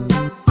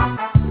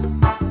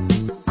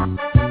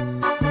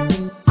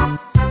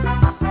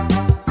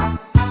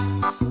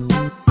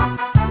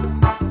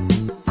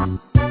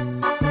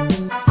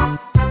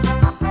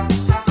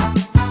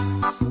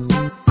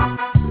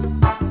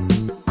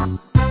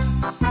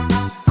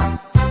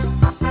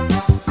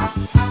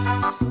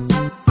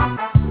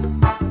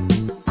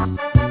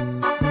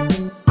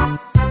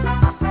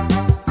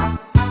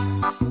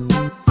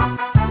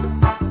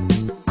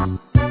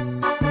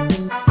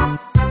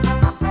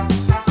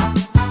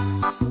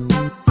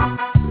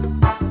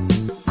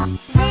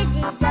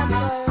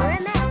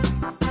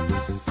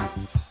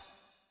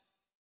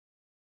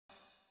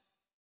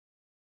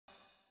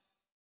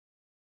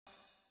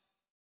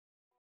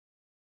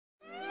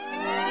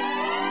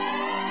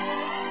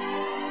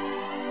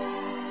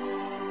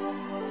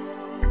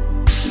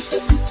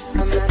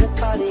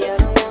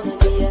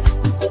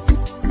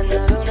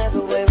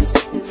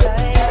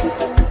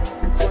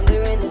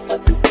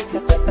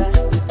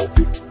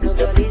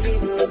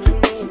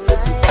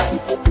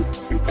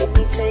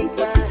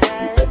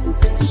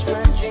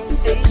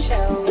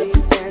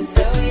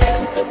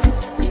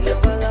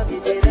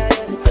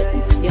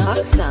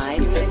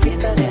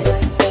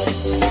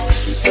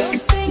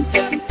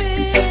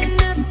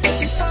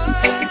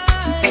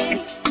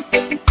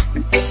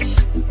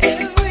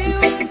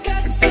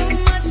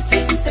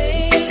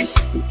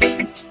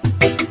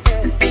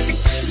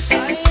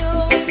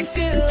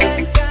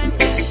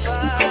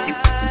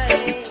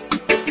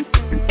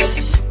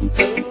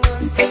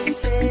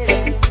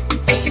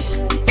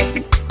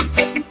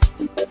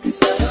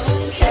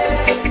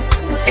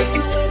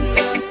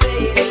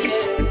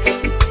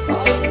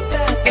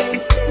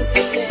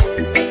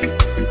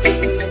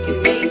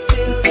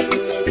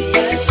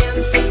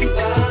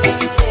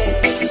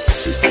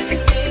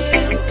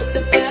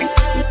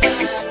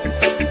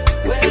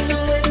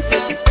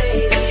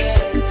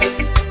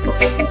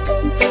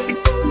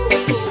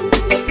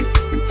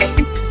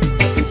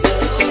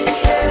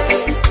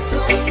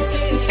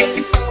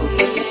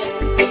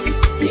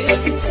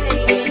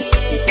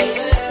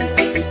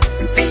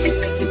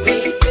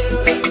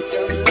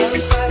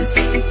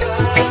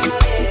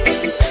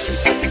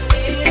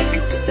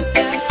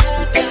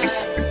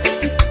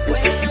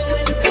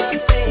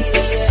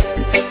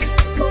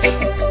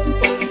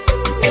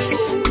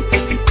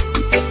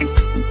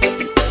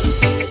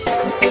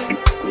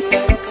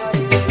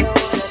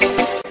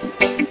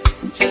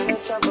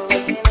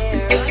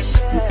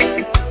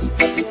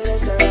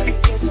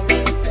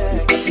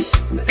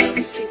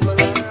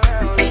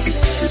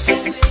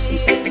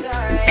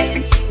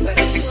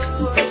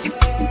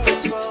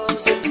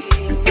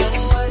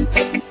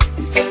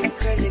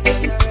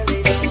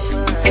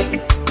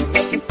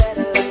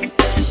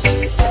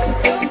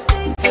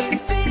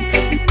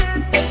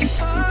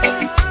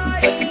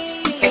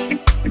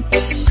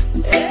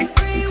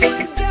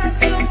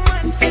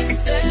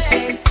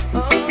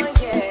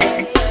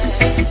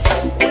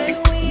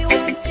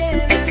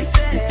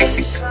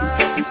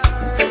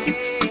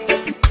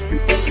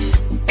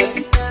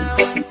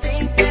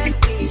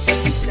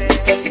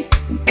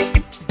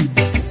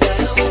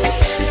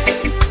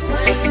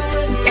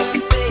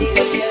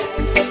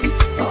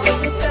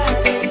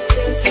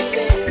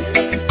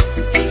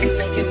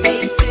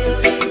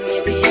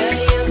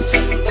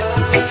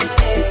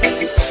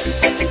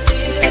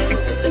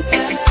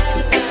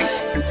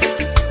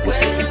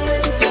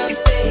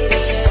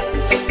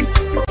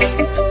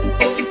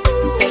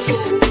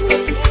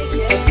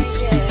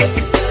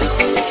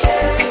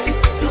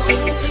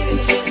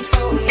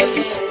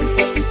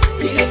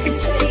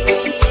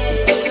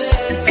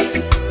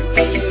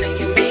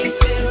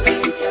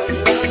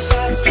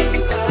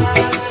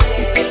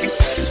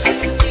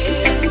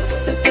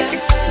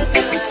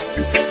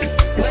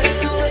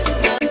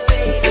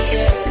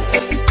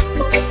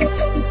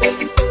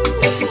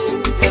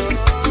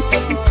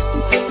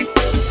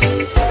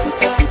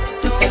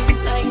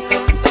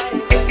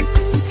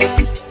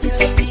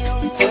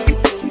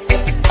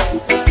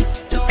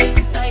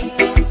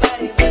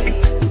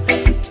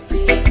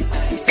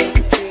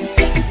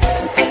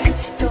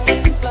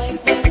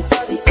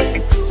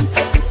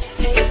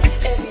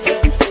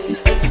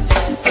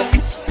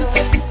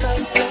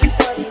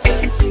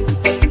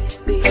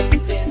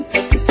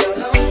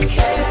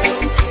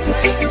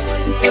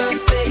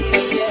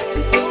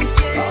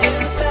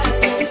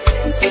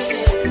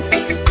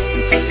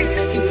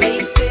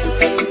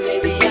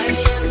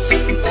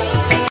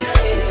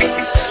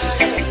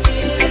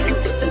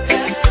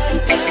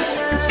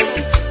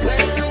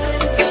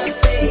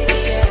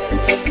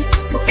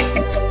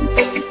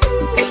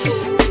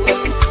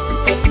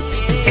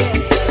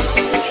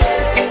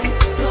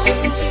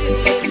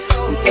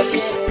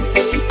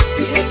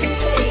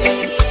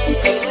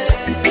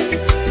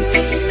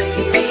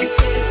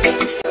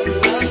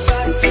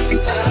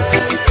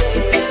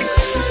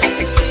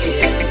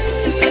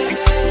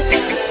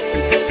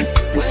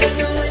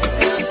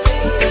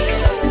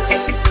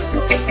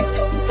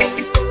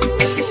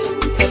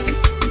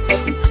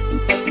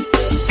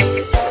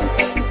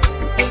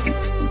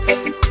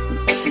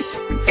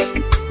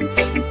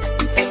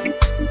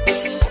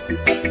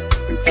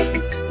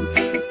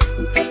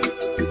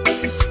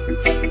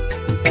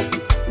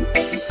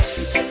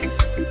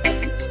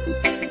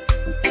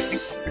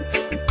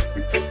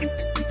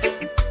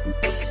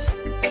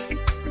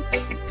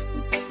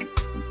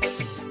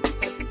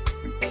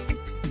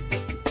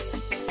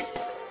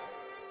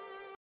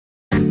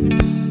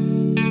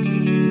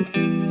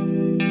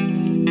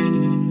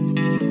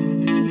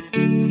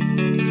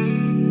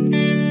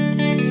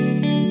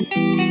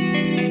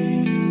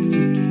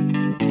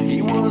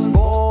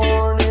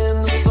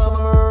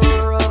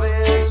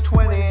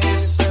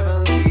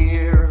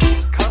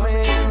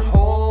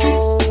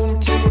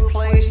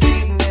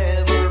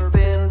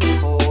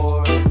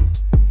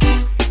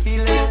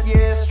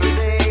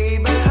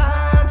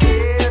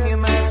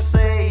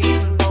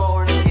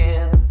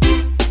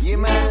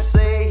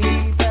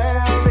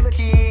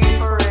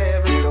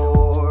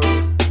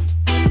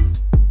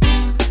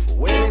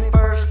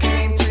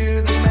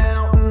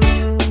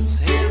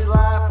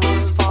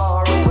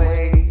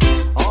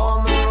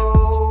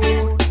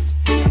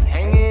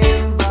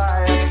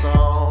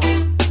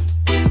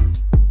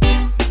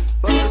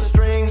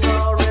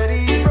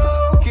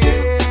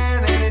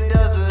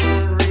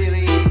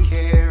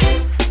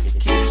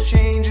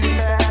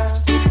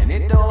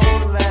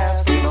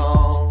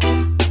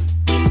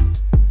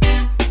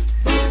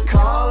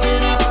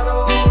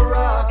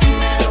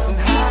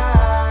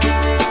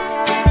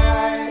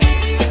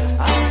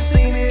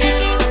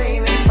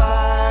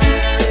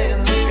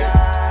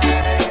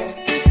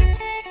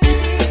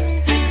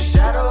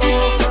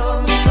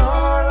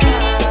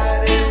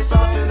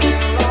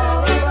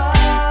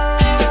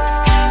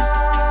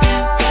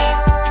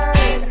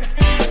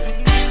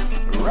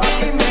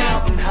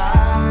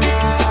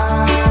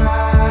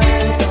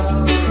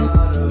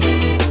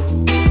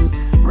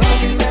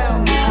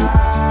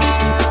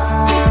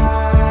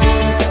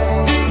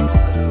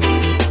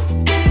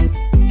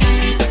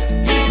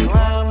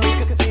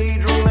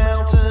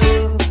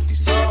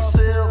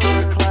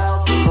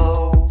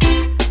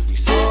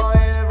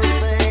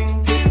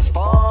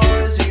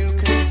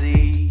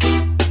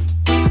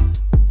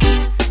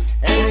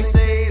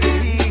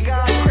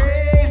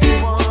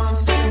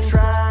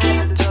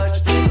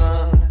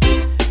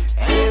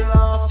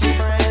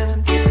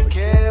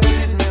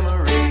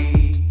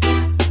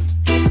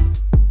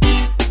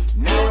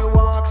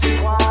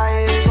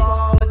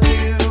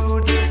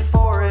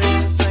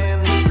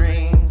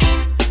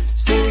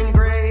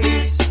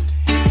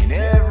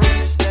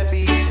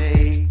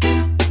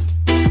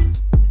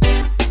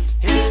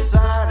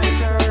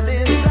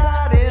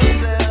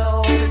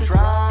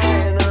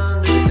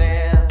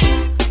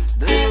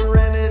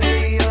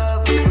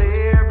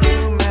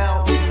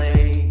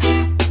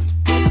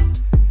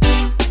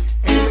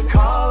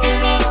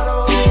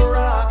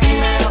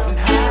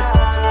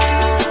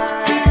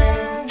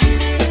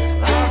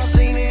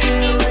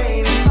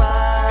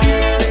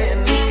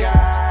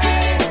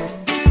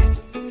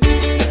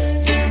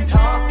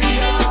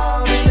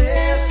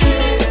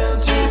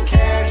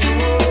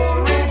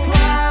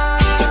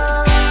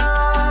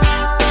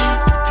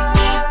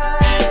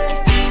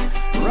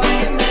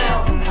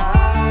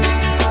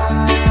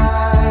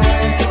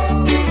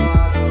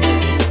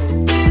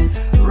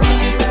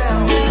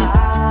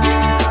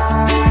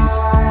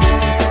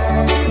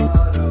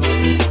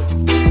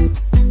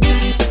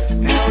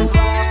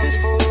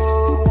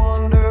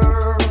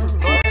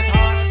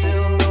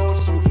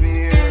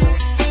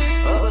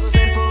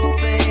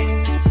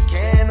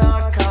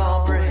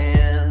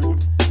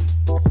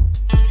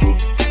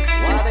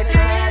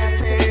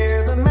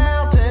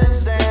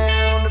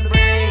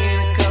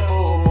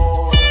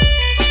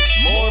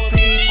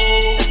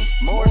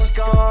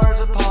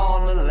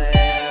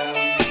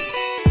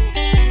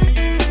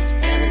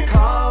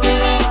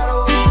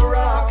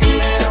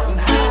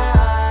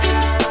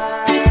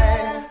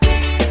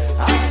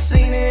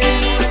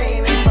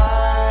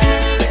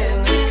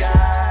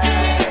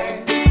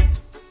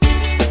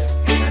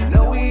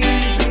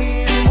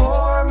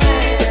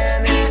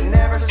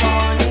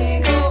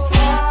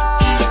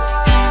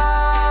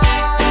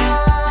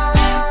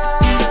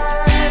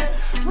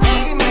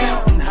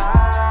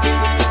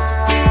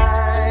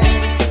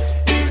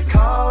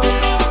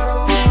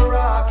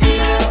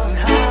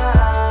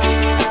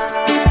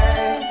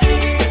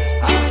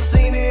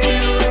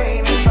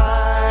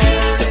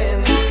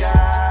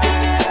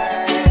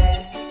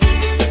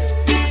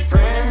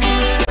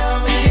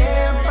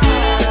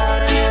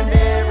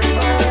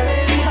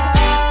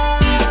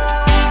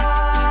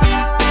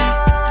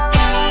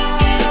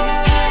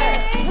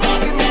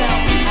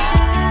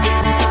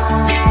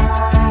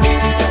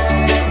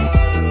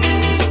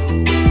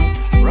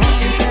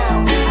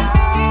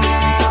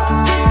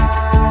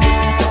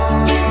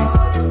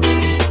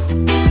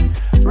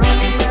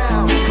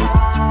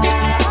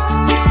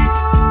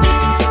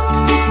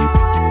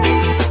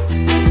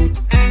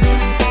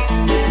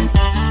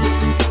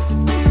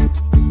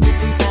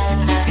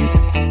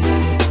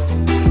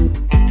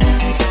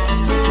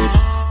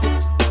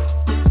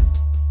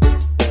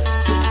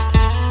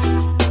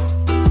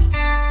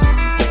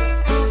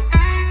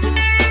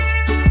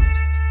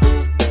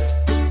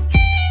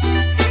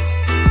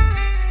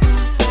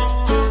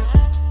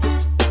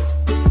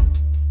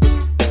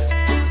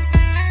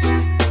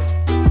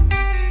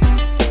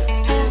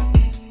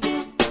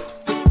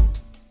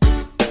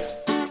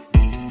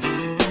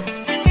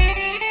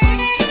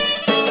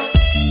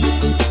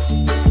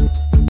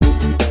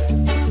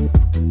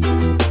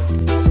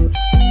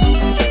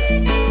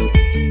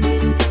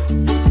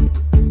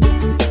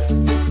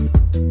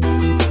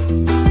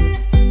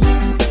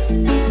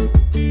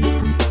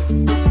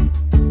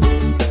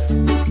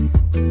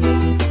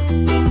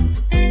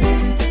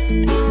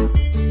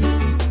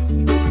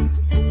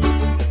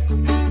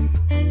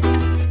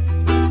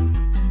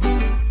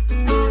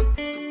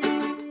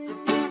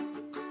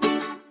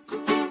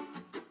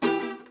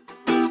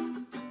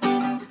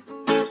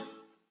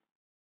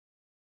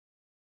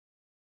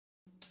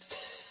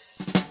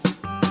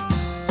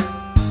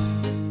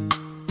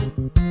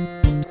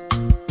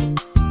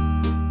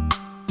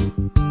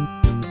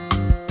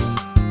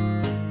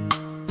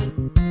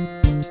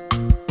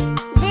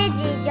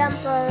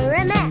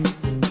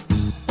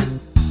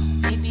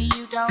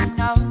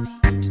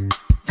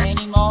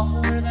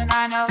 more than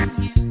I know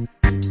you,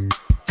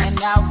 and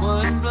I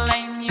wouldn't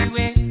blame you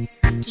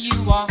if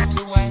you walked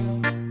away.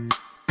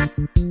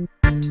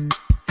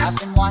 I've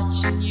been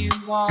watching you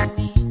all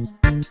evening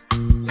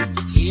with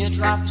the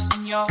teardrops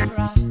in your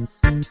eyes,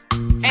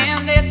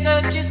 and it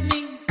touches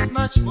me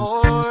much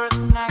more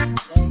than I can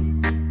say.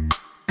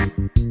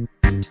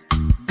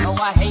 No,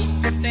 I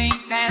hate to think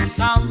that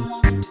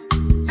someone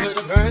could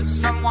have hurt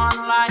someone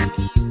like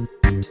you,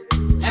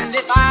 and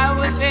if I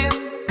was him,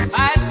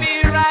 I'd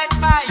be right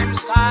by your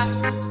side.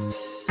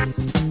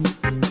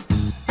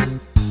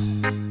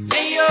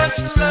 Lay your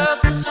true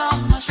lovers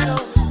on my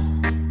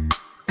shoulder,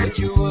 put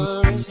your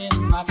worries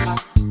in my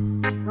pocket,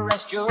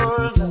 rest your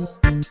love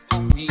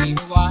on me a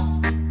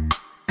while.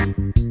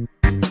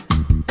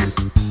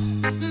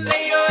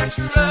 Lay your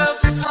true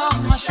lovers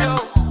on my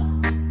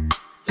shoulder,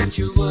 put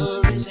your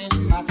worries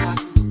in my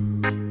pocket,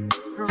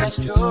 rest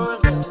your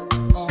love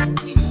on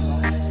me a while.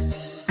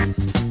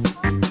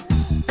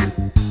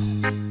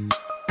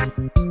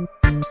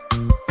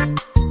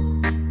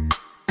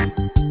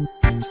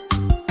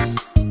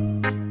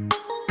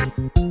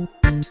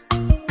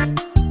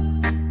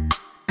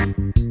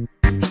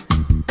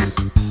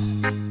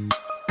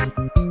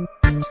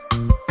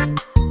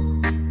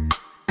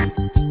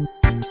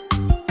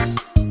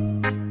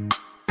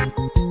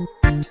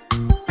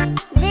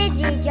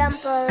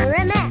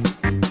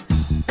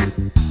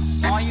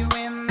 Saw you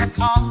in the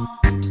car,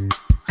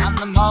 and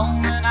the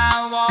moment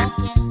I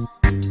walked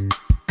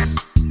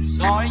in,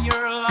 saw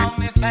your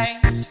lonely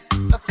face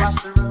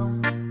across the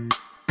room.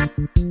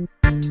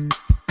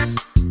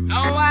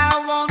 No,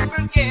 I won't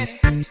forget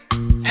it,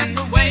 and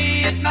the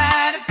way it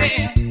might have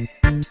been.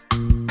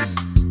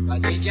 Why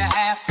did you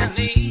have to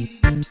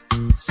leave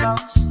so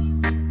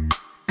soon?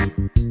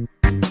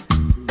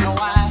 No,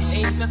 I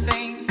hate to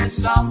think that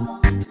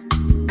someone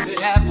could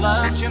have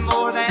loved you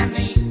more than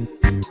me,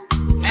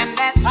 and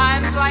at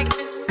times like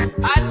this,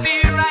 I'd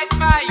be right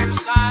by your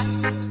side.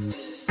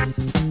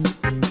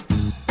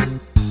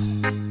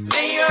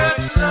 Lay your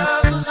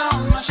troubles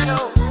on my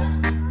shoulder,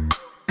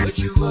 put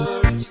your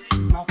worries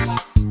in my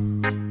pocket,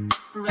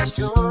 rest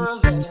your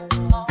love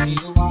on me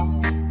a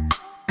while.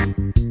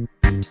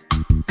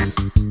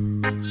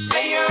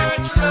 Lay your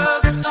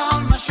troubles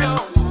on my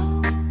shoulder,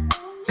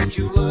 put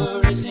your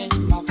worries in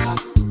my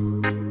pocket,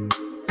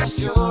 rest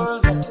your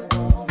love.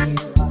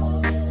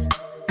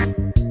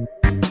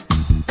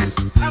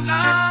 How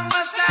long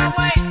must I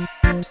wait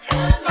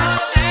for the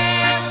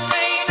last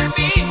train to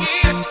be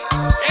here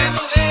and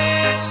the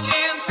last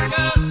chance to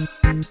come?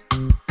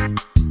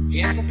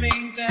 Yet to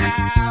think that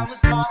I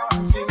was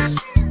born too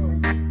soon.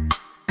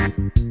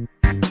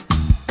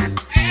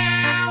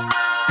 How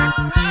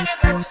long running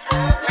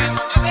when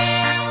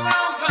nothing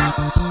won't come?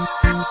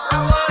 I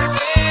was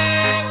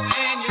there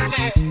when you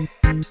left,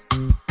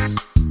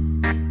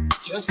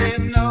 just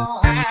didn't know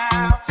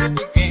how to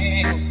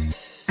begin.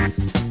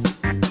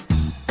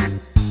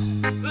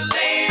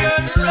 Lay your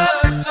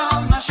troubles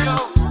on my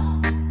shoulder,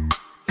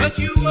 put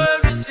your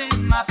worries in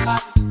my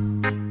pocket,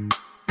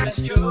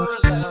 rest your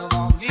love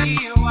on me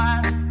a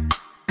while.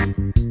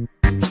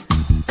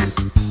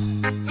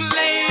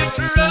 Lay your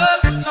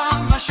troubles on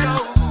my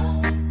shoulder,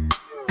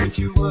 put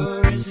your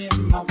worries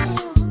in my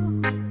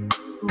pocket,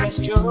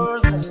 rest your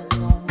love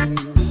on me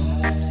a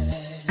while.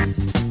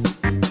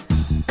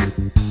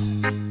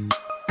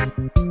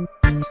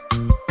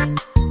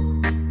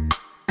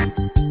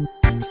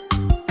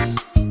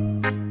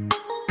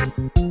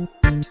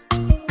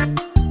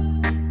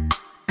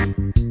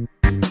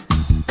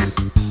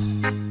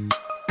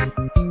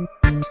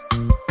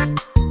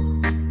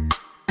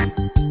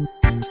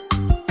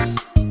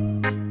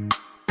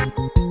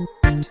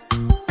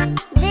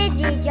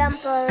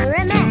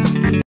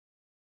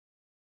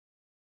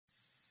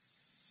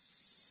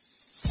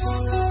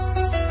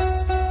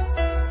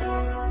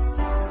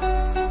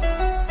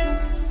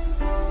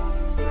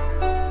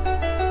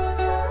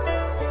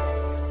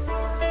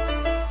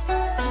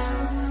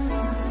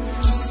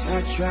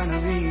 Tryna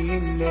be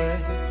in there,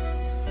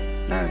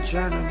 not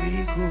tryna be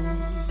cool,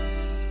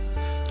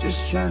 just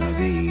tryna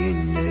be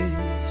in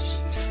this.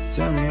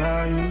 Tell me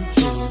how you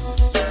do.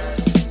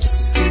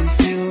 Can you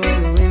feel where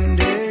the wind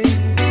is?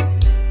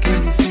 Can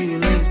you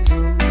feel it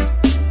through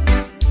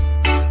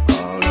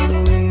all of the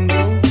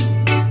windows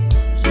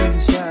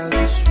inside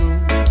this room?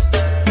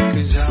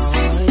 'Cause I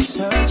wanna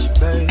touch,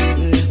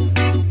 baby,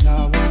 and I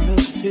wanna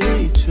feel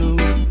you too.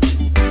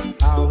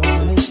 I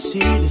wanna see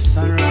the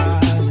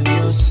sunrise and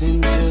your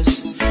sins just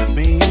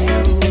me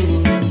and you.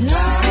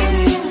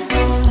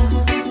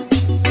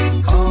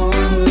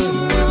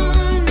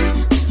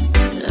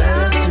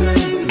 Let's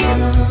make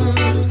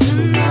love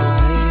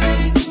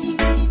tonight.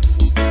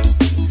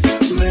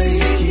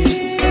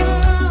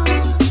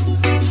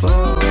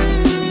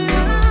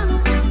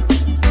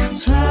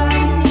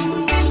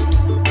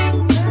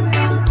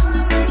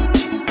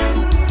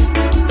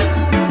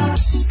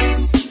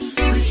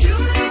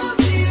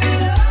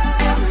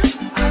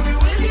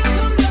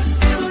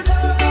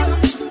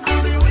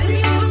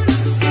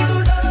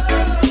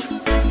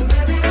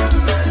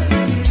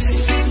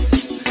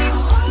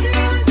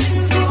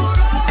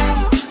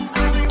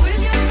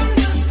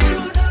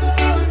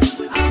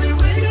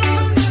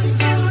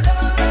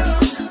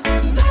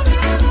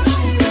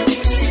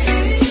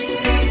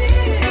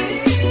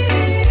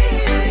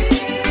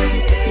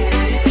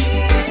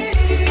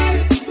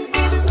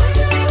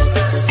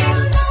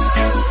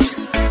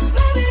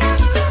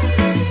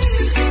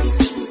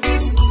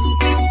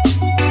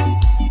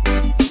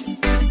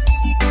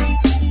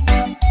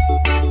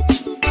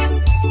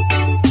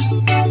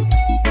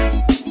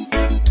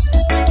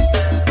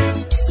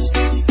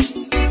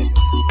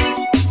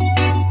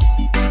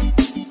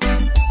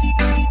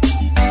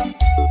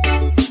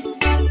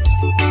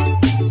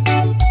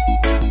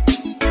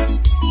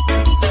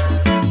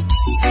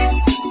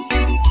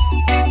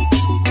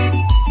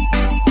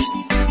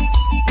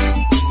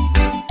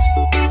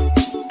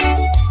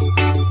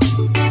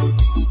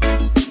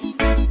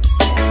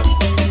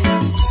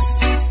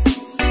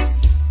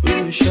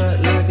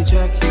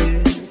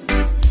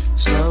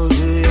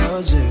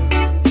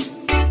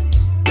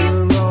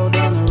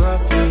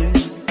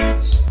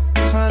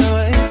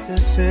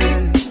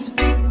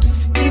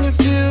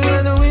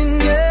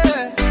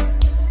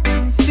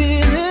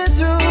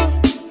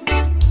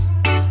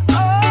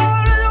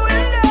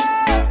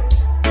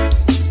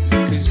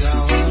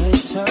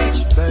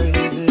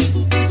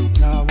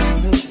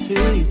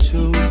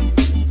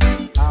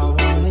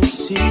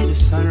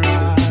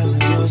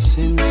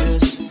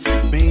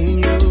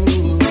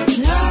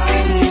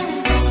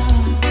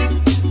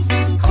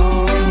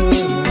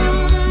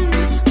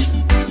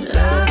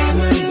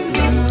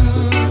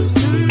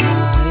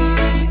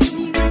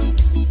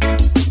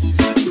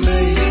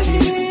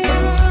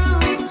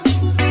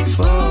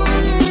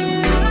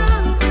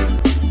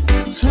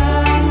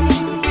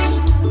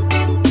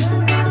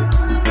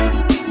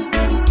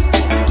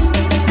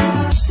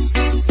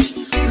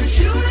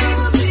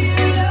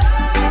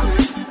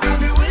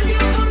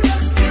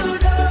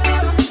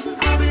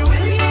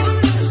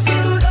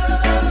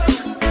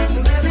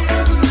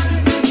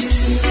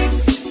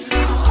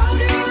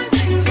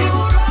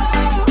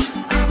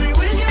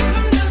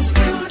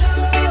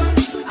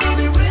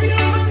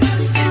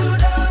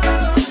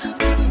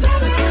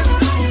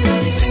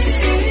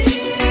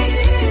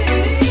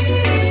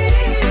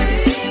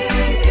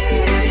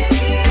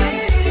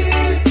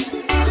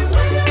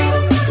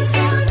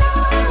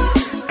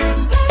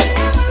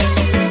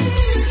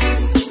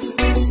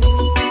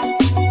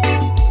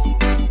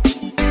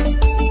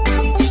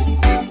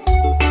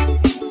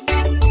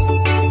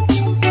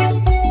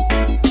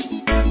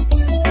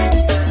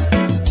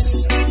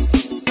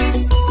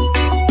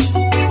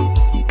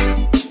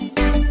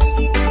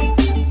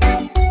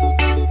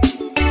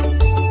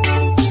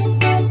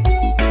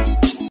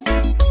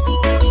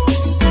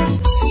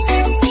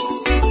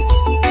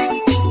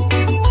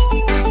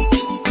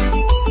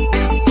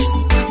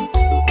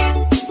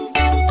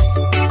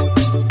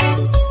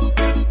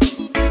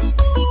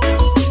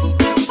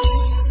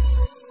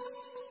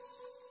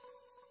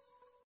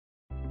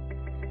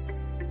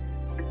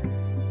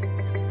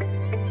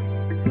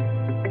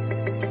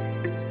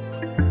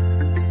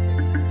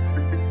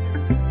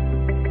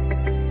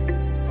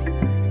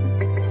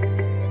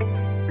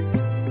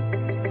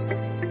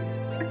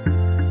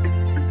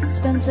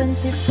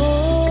 24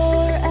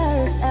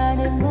 hours, I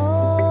need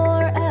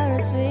more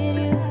hours with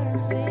you.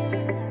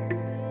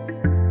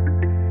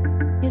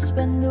 You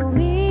spend the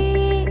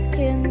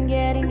weekend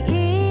getting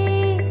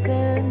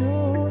even.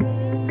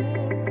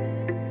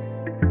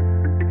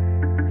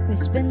 We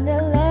spend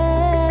the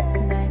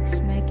late nights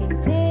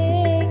making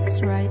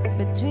things right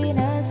between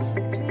us.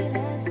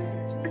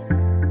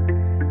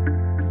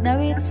 Now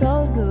it's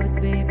all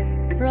good, babe.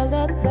 Roll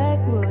that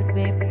backwood,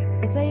 babe.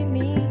 Play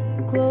me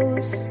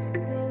close.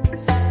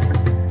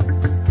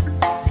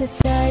 Cause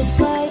guys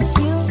like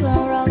you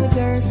run around with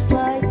girls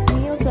like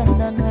meals, and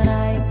then when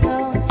I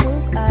come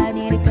through, I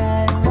need a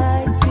guy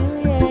like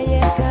you, yeah,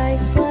 yeah.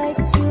 Guys like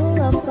you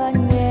love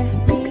fun, yeah.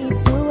 Me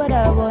do what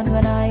I want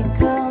when I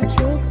come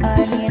through.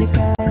 I need a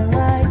guy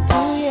like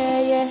you, yeah,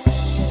 yeah.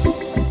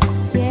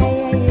 Yeah,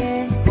 yeah,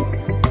 yeah.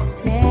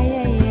 Yeah,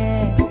 yeah,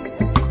 yeah.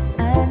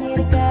 I need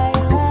a guy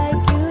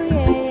like you,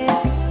 yeah, yeah.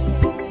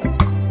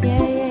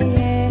 Yeah, yeah,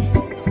 yeah.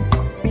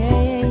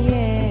 Yeah, yeah,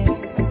 yeah.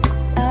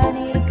 I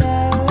need a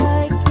guy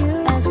like you.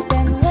 I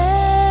spent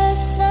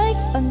last night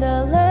on the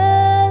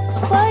last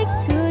flight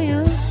to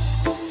you.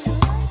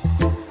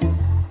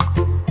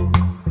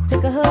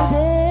 Took a whole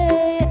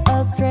day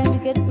of trying to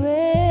get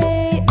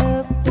way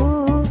up,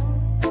 ooh.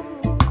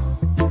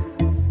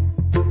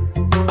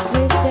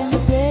 We spent the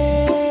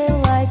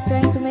daylight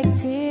trying to make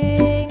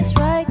things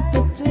right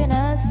between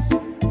us.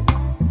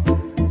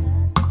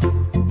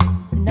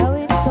 Now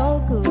it's all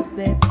good,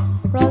 babe.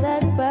 Roll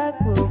that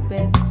backwood,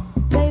 babe.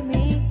 Play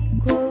me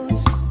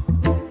close.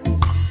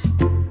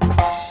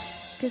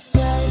 Cause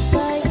guys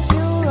like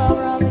you roll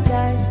around with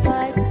guys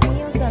like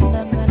meals, and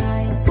then when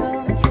I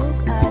come through,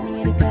 I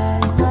need a guy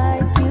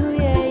like you,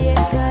 yeah,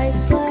 yeah. Guys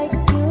like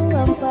you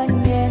love fun,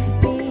 yeah.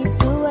 Me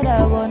do what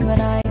I want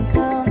when I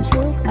come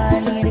through. I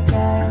need a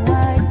guy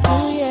like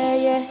you, yeah,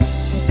 yeah.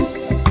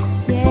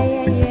 Yeah,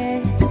 yeah, yeah.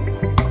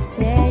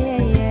 Yeah,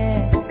 yeah, yeah.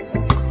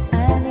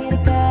 I need a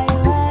guy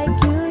like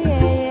you,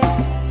 yeah, yeah.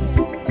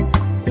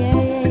 Yeah,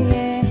 yeah,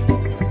 yeah.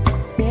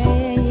 Yeah,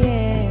 yeah,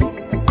 yeah.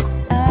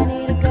 I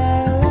need a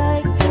guy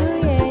like you,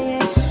 yeah,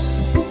 yeah.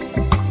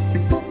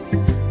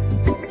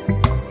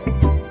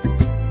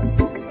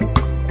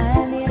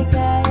 I need a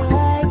guy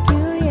like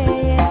you, yeah,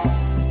 yeah.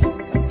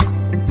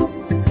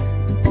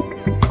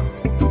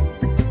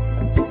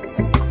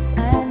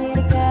 I need a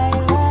guy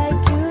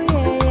like you,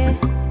 yeah, yeah.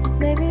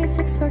 Maybe it's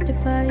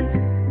 6:45.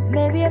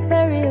 Maybe I'm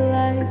very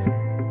alive.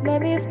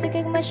 Maybe you've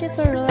taken my shit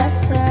for the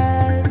last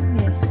time,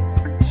 yeah.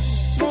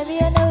 Maybe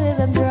I know that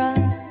I'm drunk.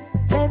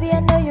 Maybe I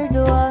know you're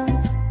the one.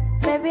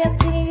 Maybe I'm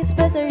thinking it's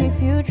better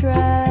if you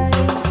try.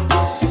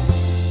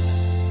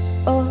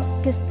 Oh,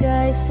 cause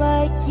guys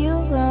like you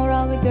run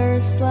around with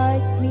girls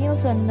like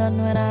meals, and then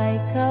when I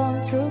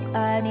come through,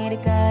 I need a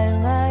guy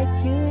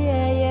like you,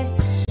 yeah, yeah.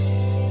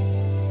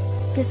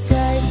 Cause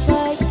guys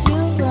like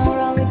you run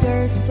around with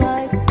girls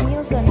like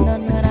meals, and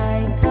then when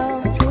I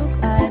come through,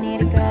 I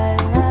need a guy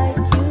like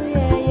you,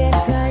 yeah, yeah.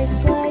 Guys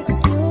like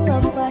you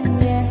love fun,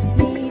 yeah.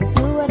 Me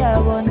do what I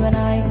want when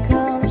I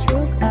come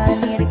through. I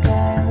need a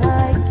guy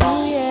like you,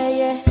 yeah,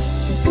 yeah.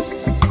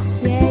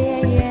 Yeah,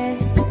 yeah, yeah.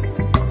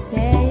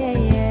 Yeah, yeah,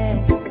 yeah.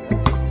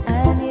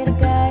 I need a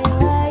guy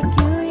like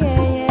you,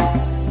 yeah, yeah.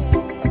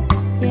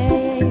 Yeah,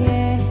 yeah,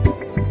 yeah.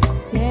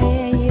 Yeah,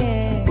 yeah,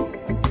 yeah.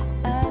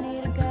 I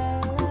need a guy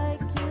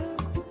like you.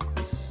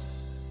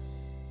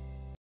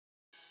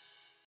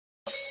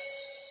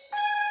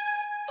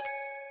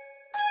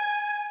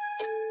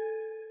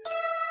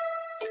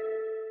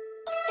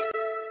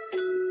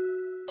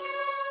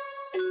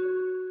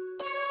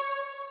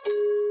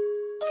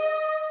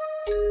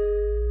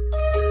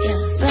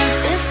 Yeah,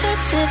 breakfast at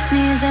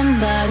Tiffany's and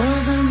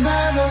bottles of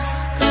bubbles.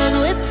 Girls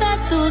with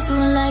tattoos who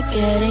like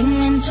getting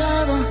in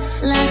trouble.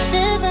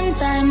 Lashes and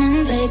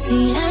diamonds,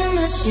 ATM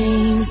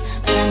machines.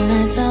 Buy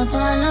myself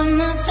all of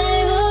my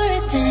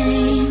favorite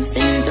things.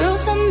 Been through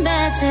some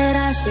bad shit,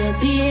 I should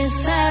be a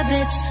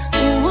savage.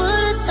 Who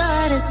would've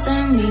thought it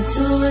turned me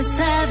to a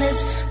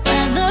savage?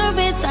 Rather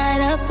be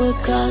tied up with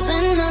calls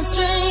and no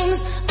strings.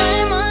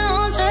 Write my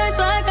own checks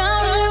like I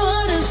write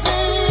what I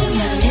sing.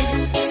 Yeah, wrist,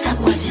 stop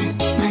watching.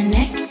 My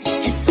neck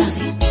is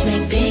flossy.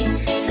 Make big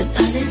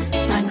deposits.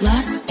 My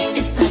gloss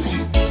is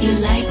popping. You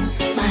like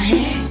my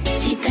hair?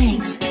 She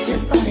thinks,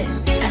 just bought it.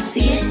 I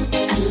see it,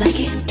 I like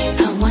it,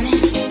 I want it,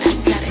 I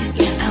got it.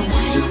 Yeah, I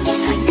want it,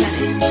 I got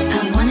it.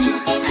 I want it,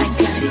 I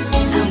got it.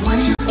 I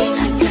want it,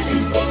 I got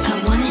it. I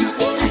want it,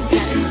 I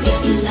got it.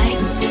 You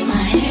like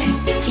my hair?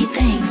 She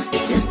thinks,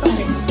 just bought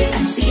it.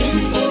 I see it,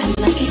 I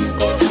like it,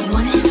 I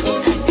want it,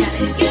 I got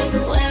it.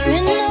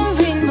 Wearing no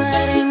ring,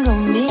 but ain't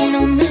gon' be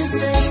no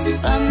misses.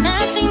 But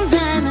matching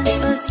diamonds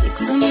for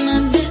 6 of my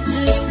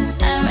bitches.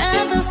 I'd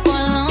rather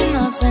spoil all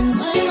my friends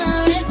with my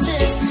riches.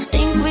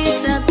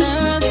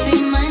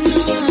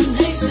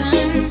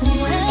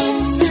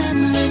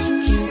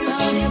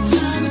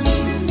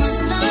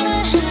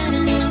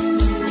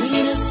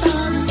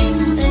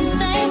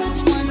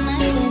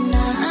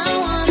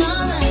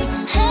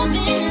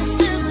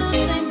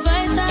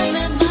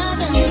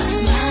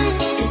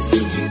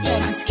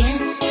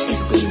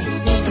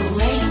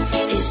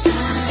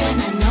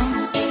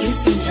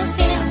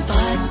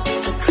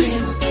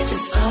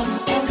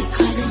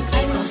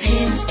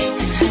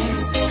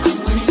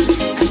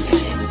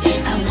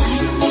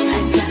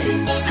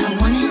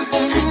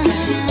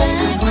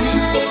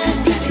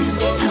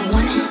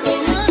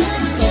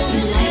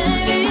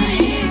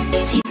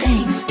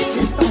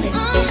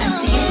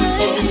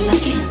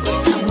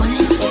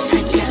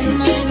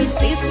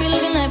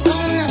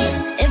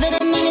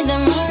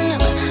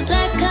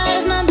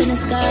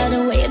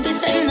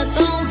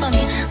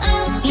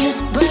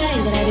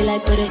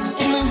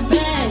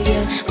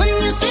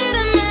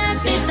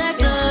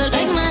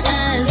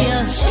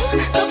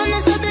 Go from the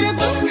south to the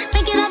booth,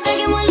 make it all back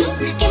in one loop.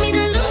 Give me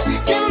the loot,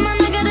 never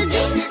mind, I got the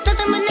juice.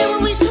 Nothing but never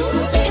we shoot.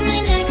 Look at my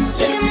neck,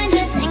 look at my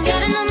jet. Ain't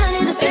got enough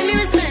money to pay me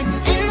respect.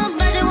 Ain't no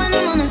budget when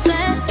I'm on the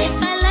set. If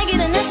I like it,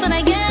 then that's what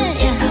I get.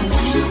 Yeah, I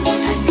want it,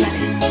 I got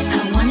it.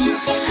 I want it,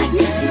 I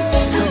got it.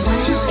 I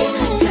want it,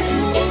 I got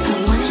it. I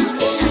want it,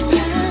 I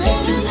got it.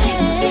 You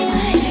like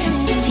my hair?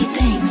 She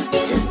thinks,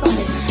 just bought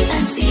it.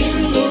 I see it,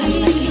 I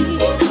like it.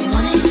 I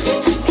want it,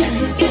 I got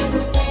it. Yeah.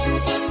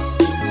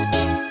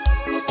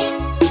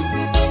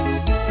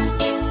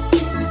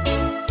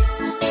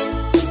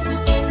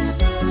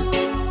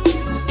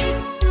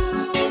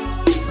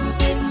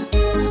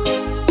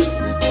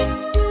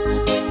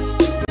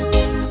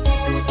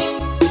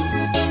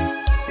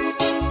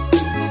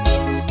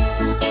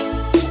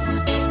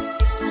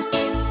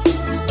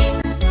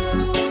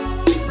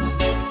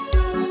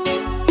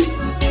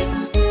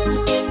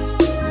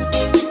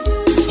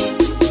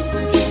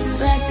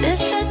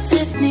 Breakfast at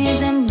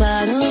Tiffany's and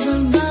bottles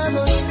of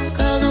bubbles.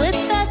 Girls with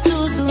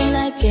tattoos who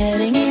like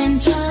getting in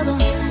trouble.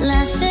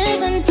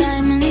 Lashes and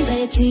diamonds,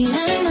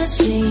 ATM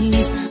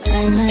machines.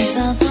 Buy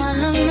myself all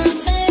of my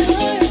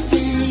favorite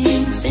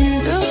things.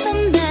 Been through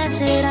some bad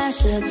shit, I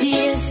should be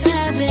a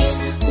savage.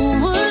 Who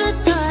would've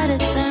thought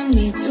it turned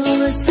me to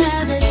a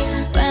savage?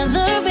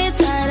 Rather be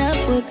tied up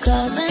with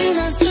calls and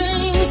no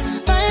strings.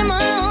 Write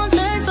my own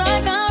checks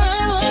like I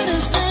write what I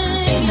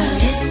sing. My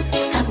wrist,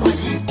 stop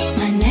watching.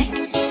 My neck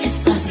is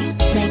fuzzy.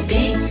 Make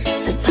big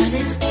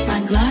deposits. My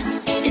gloss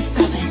is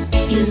popping.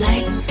 You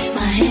like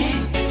my hair?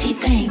 She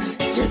thinks,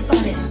 just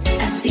bought it.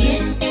 I see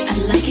it, I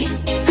like it.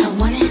 I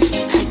want it,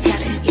 I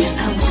got it. Yeah,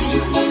 I want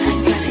it, I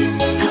got it.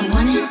 I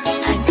want it,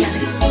 I got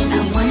it.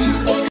 I want it,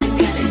 I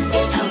got it.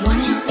 I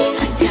want it,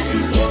 I got it.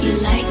 Yeah, you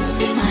like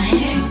my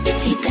hair?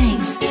 She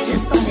thinks,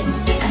 just bought it.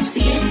 I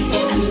see it,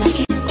 I like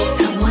it.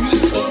 I want it,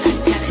 I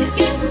got it.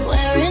 Yeah.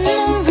 Wearing no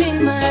ring,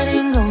 but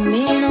ain't gon'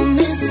 mean no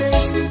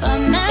misses. But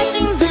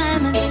matching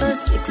diamonds for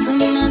 6 of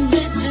my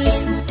bitches.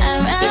 I'd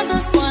rather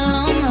spoil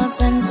all my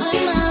friends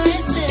with my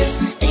riches.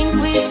 Think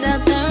we tell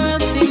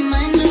therapy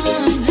my new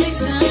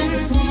addiction.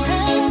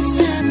 Whoever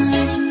said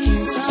money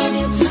can solve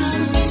your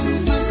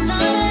problems must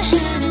not have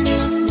had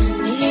enough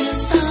money to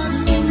solve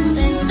them.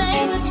 They say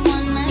which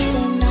one, I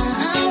say nah,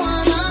 I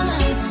want all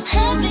of them.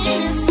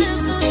 Happiness is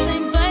the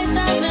same price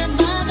as red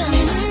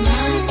bottoms. My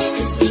smile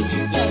is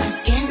beaming, yeah, my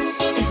skin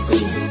is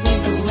gleaming.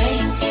 The way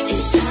it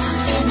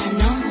shine, I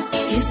know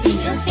you see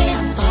it.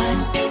 I bought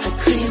a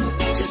crib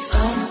just for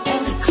us,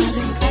 the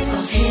closet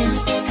of his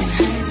and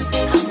hers.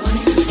 I want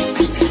it,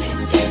 I got it.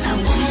 Yeah, I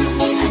want it,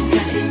 I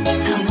got it.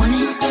 I want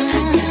it, I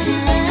got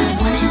it. I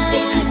want it,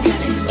 I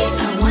got it.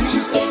 I want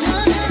it, I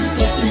got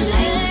it. You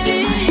like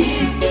my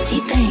hair? She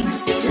thinks,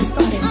 just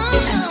bought it. I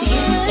see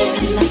it,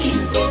 I like it.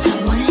 I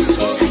want it,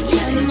 I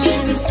got it. My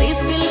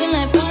receipts be looking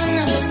like phone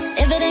numbers.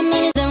 If it ain't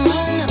money, then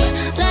wrong number.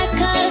 Black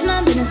card is my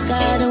business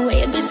card. The way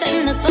it be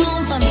setting the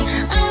tone for me.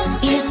 I don't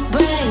need a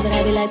brag, but I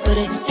be like, put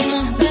it in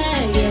the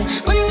bag, yeah.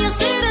 When you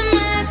see the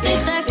max, they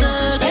stack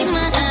up like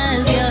my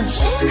eyes, yeah.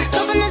 Go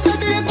from the south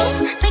to the booth,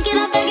 make it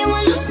all back in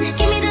one loop.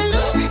 Give me the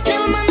loot,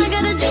 never mind, I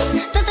got the juice.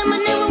 Nothing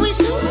but never we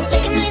shoot.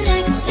 Look at my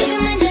neck, look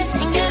at my jet.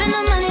 Ain't got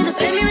enough money to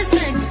pay me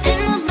respect.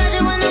 Ain't no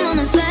budget when I'm on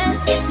the set.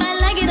 If I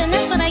like it, then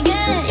that's what I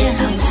get, yeah.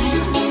 I want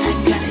it, I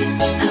got it.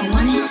 I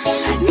want it,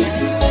 I got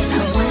it.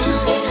 I want it,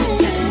 I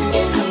got it.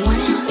 I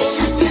want it,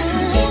 I got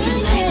it. You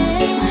like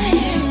my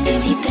hair?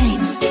 She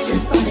thinks,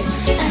 just bought it.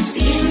 I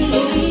see it,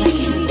 I like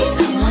it.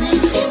 I want it,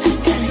 I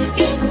got it.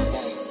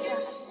 Yeah.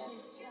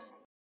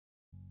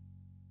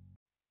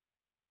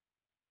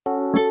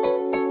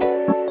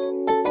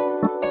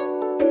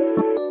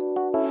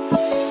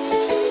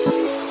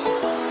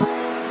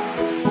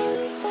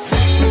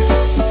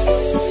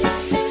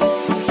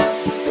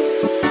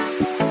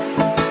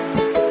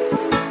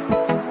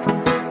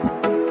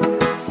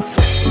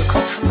 Look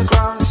up from the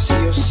ground to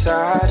see your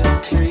sad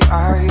and teary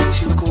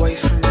eyes. You look away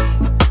from me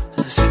and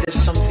I see there's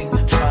something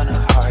you're trying to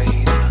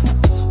hide.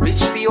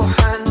 Reach for your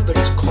hand, but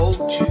it's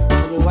cold. You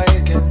pull away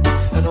again,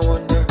 and I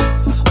wonder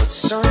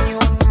what's on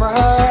your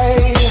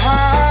mind.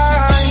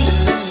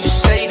 And then you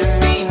say to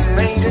me, you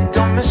made a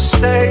dumb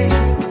mistake.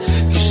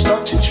 You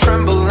start to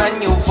tremble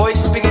and your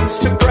voice begins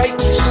to break.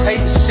 You say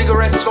the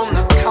cigarettes on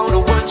the counter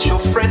weren't your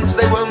friends,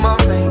 they were my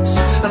mates.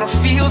 And I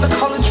feel the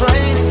colour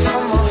draining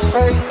from my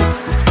face.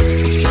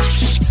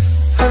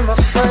 And my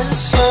friend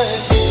said,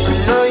 I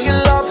know you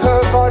love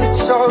her, but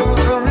it's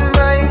over,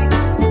 mate.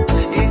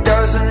 It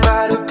doesn't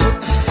matter,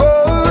 put the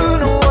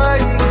phone away.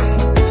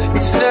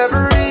 It's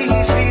never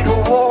easy to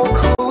walk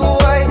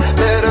away.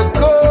 Let her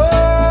go,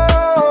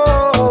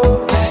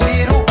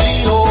 it'll be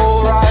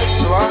alright.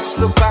 So I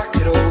look back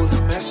at all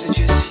the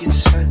messages you'd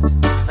sent,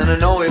 and I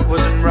know it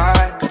wasn't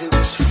right, but it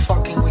was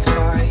fucking with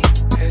my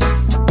head.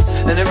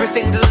 And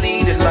everything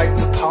deleted like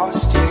the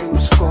past year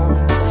was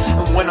gone.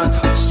 And when I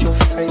touched your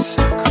face,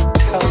 I could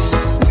tell you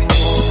moving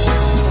on.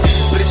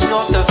 But it's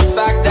not the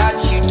fact that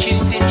you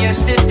kissed him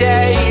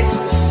yesterday, it's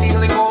the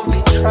feeling of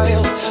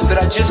betrayal that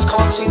I just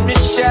can't seem to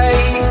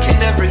shake.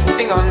 And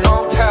everything I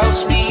know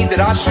tells me that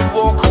I should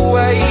walk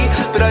away,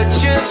 but I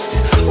just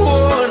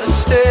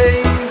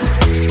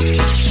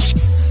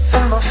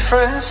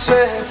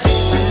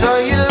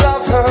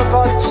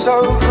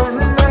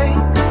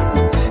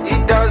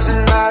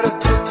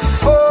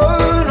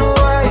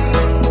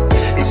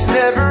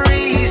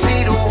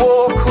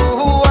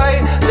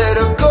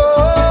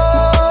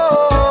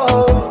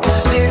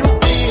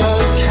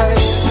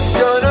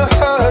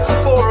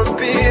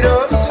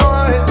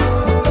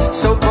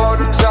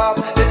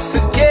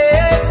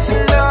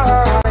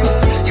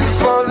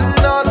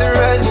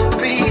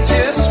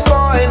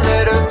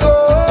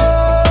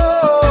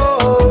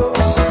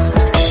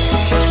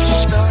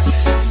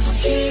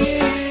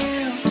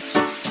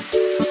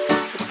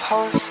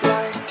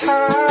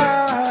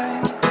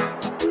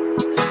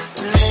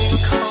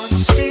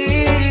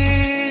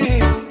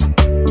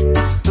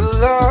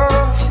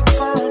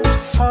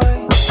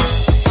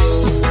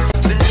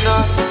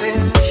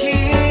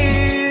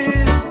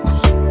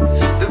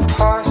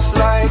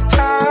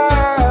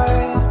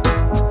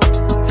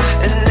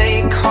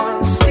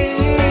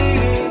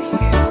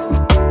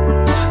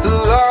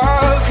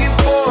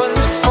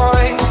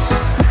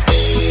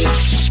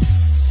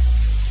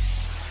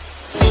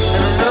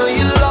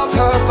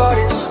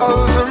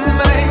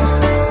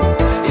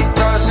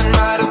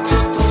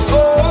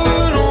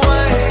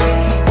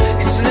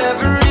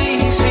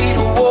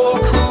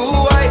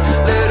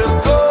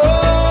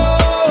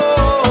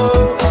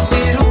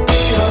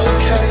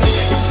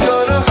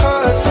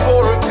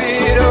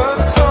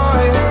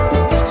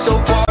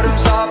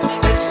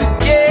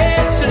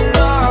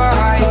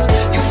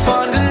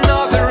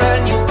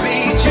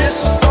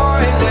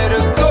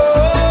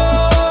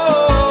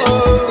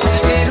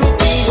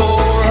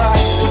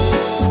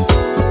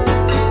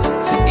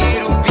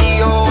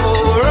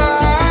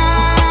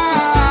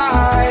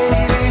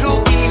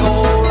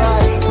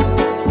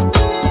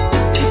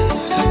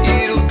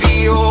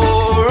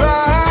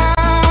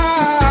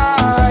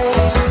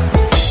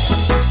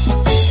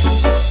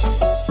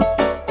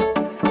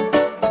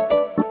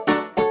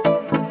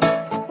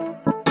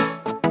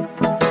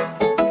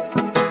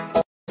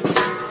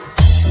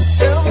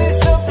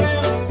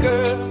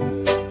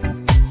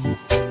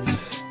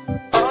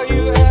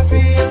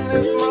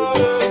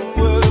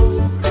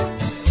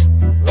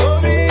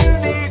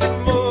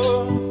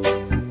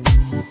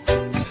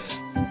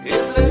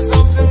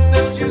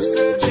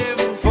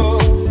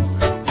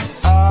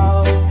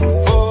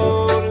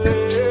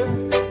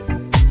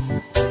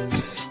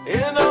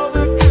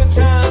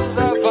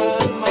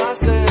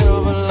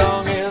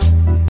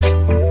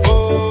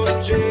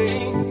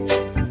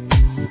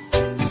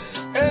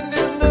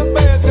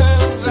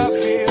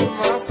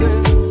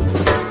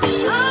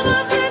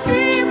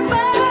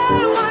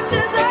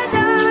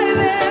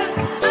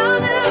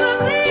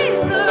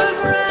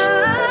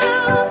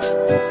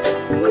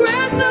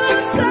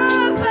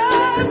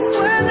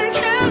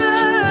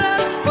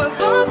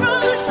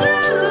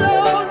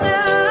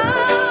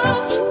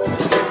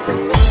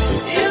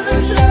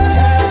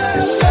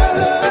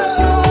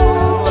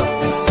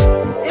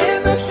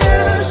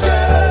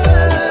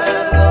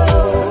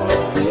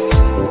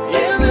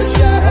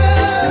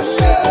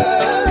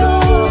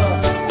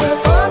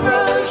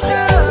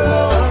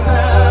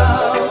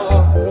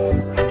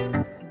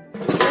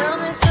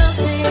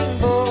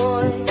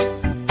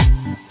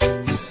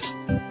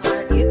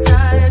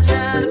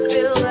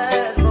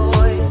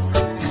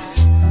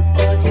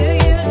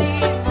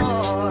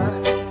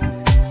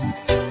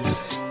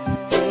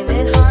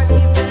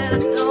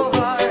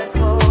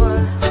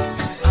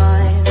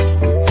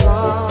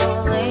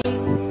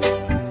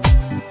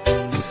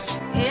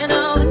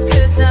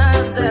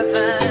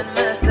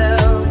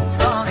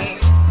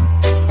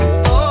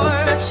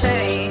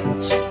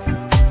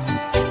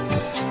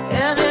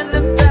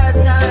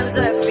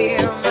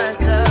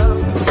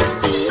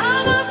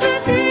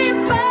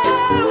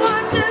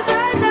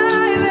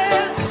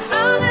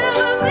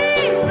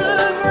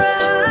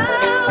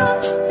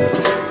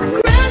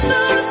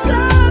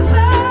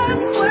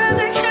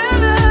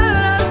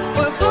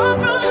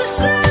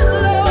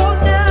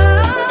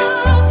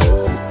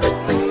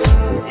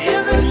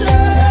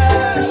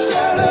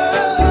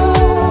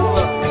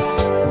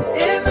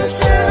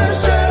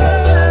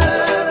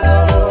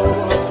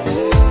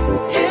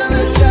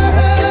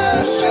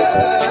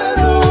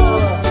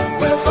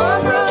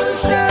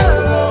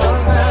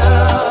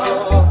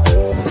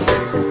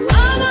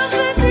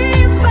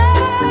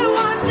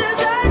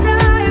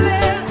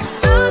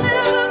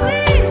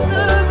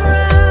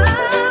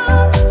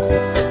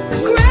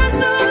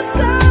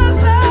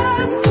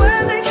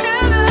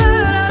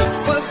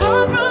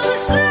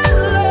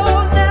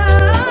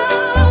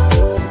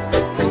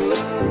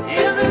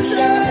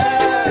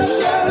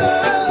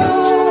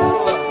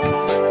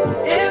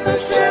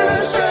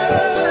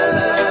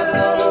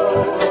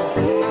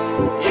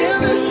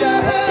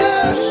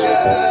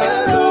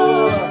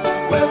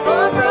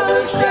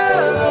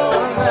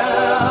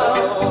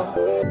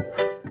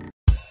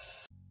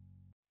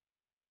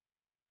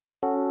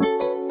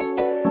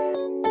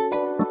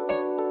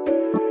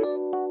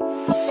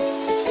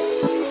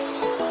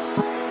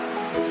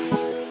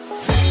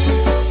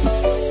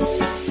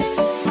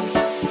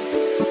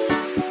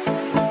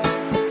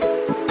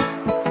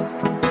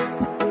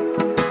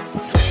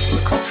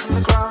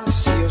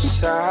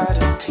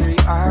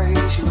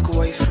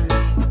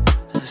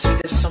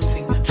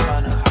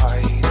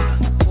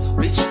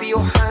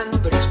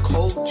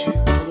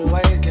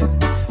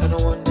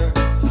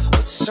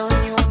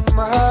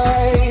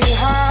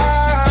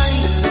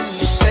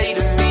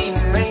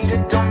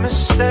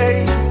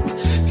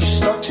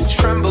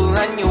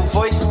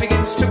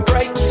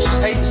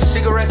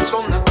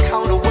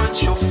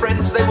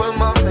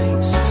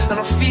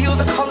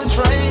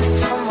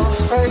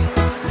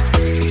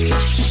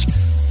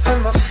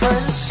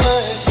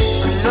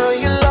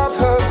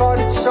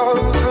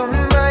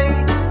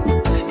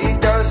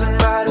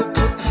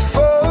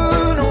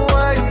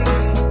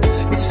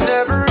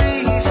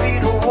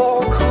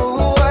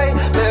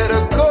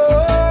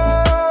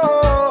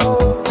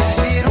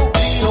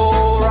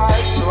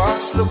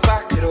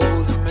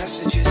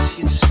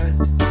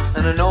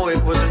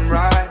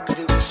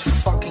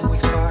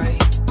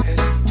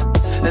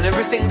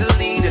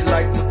deleted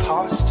like the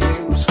past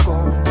year was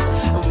gone.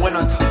 And when I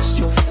touched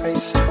your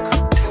face, I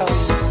could tell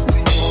you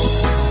nothing more.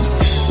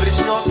 But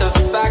it's not the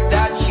fact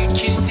that you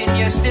kissed him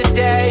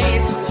yesterday,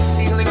 it's the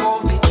feeling of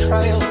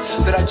betrayal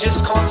that I just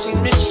can't seem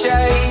to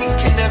shake.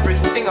 And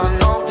everything I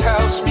know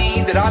tells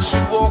me that I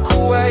should walk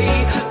away,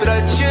 but I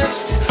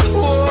just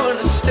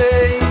wanna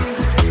stay.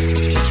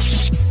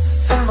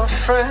 And my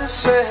friend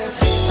said,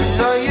 I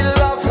know you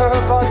love her,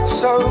 but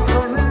it's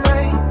over,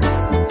 mate.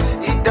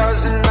 It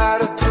doesn't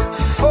matter, put the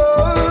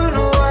phone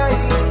away.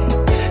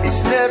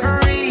 It's never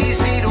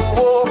easy to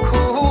walk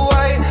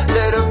away.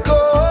 Let her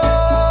go,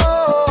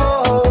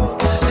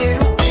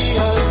 it'll be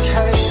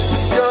okay.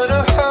 It's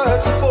gonna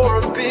hurt for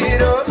a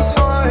bit of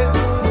time.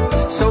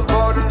 So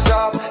bottoms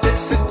up,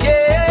 let's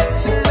forget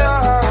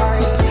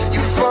tonight.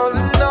 You find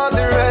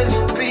another and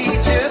you'll be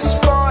just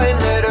fine.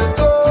 Let her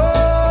go.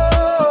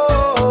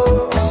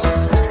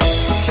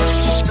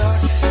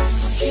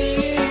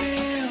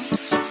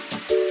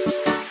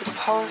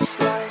 Past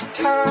like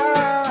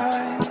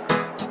time,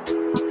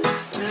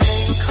 and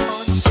they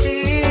can't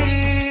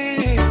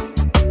see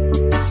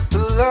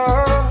the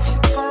love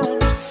you're born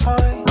to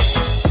find.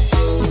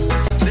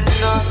 But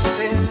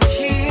nothing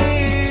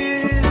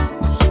heals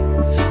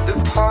the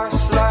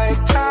past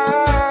like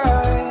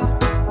time,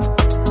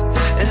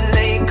 and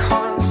they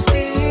can't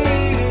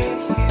steal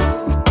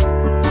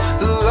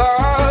the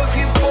love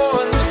you're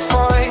born to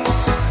find.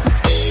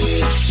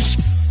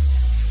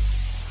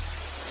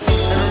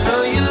 And I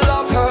know you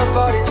love her,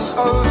 but it's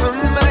over,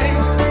 mate.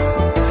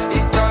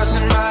 It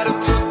doesn't matter,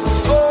 put the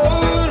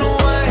phone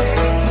away.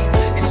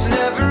 It's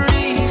never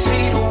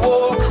easy to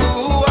walk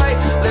away.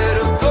 Let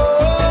her go,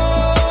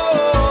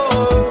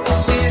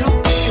 it'll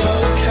be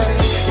okay.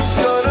 It's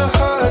gonna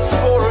hurt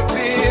for a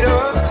bit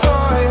of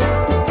time.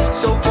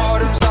 So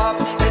bottoms up,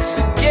 let's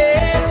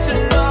forget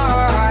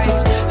tonight.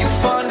 You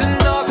find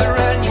another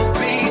and you'll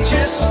be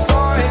just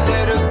fine.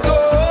 Let her go,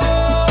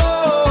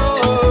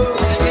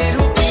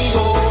 it'll be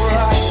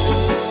alright.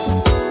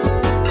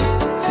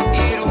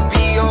 It'll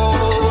be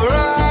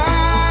alright.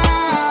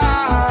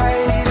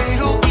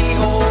 It'll be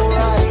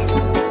alright.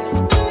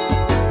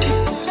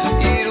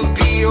 It'll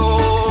be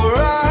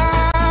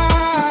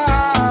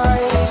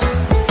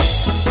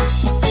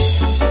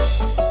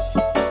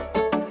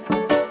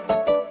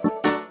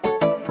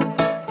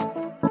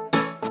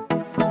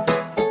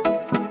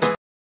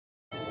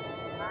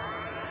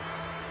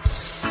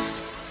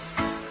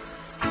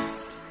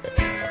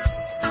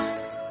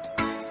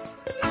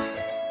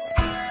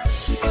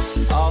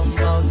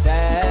Almost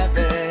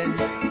heaven,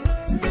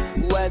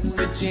 West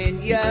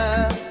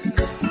Virginia,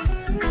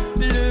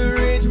 Blue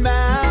Ridge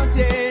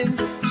Mountains,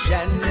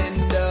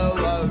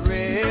 Shenandoah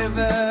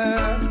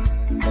River.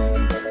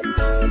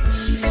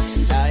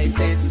 Life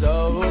is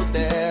old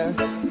there,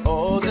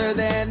 older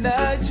than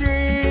the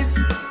trees,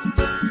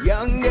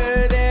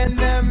 younger than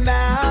the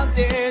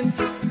mountains,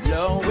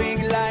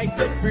 blowing like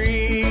the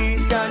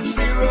breeze.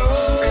 Country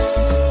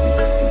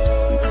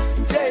road,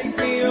 take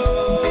me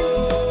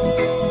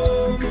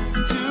home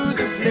to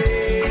the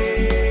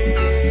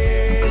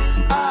place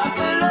I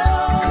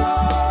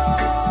belong.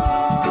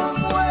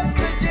 West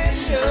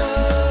Virginia,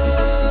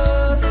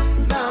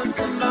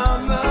 Mountain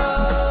Mama,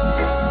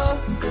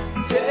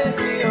 take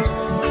me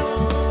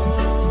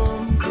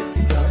home,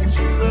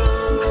 country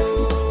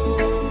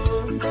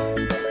road.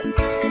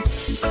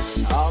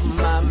 All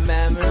my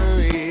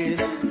memories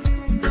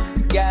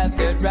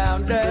gathered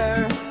round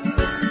her,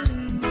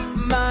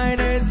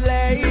 miner's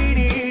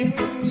lady,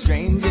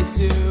 stranger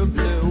to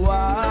blue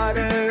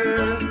water,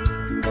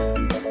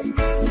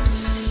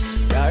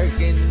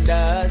 dark and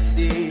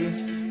dusty,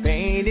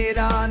 painted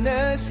on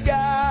the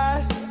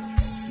sky,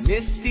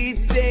 misty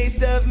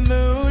taste of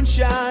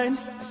moonshine,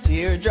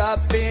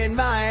 teardrop in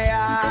my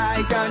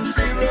eye.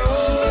 Country road,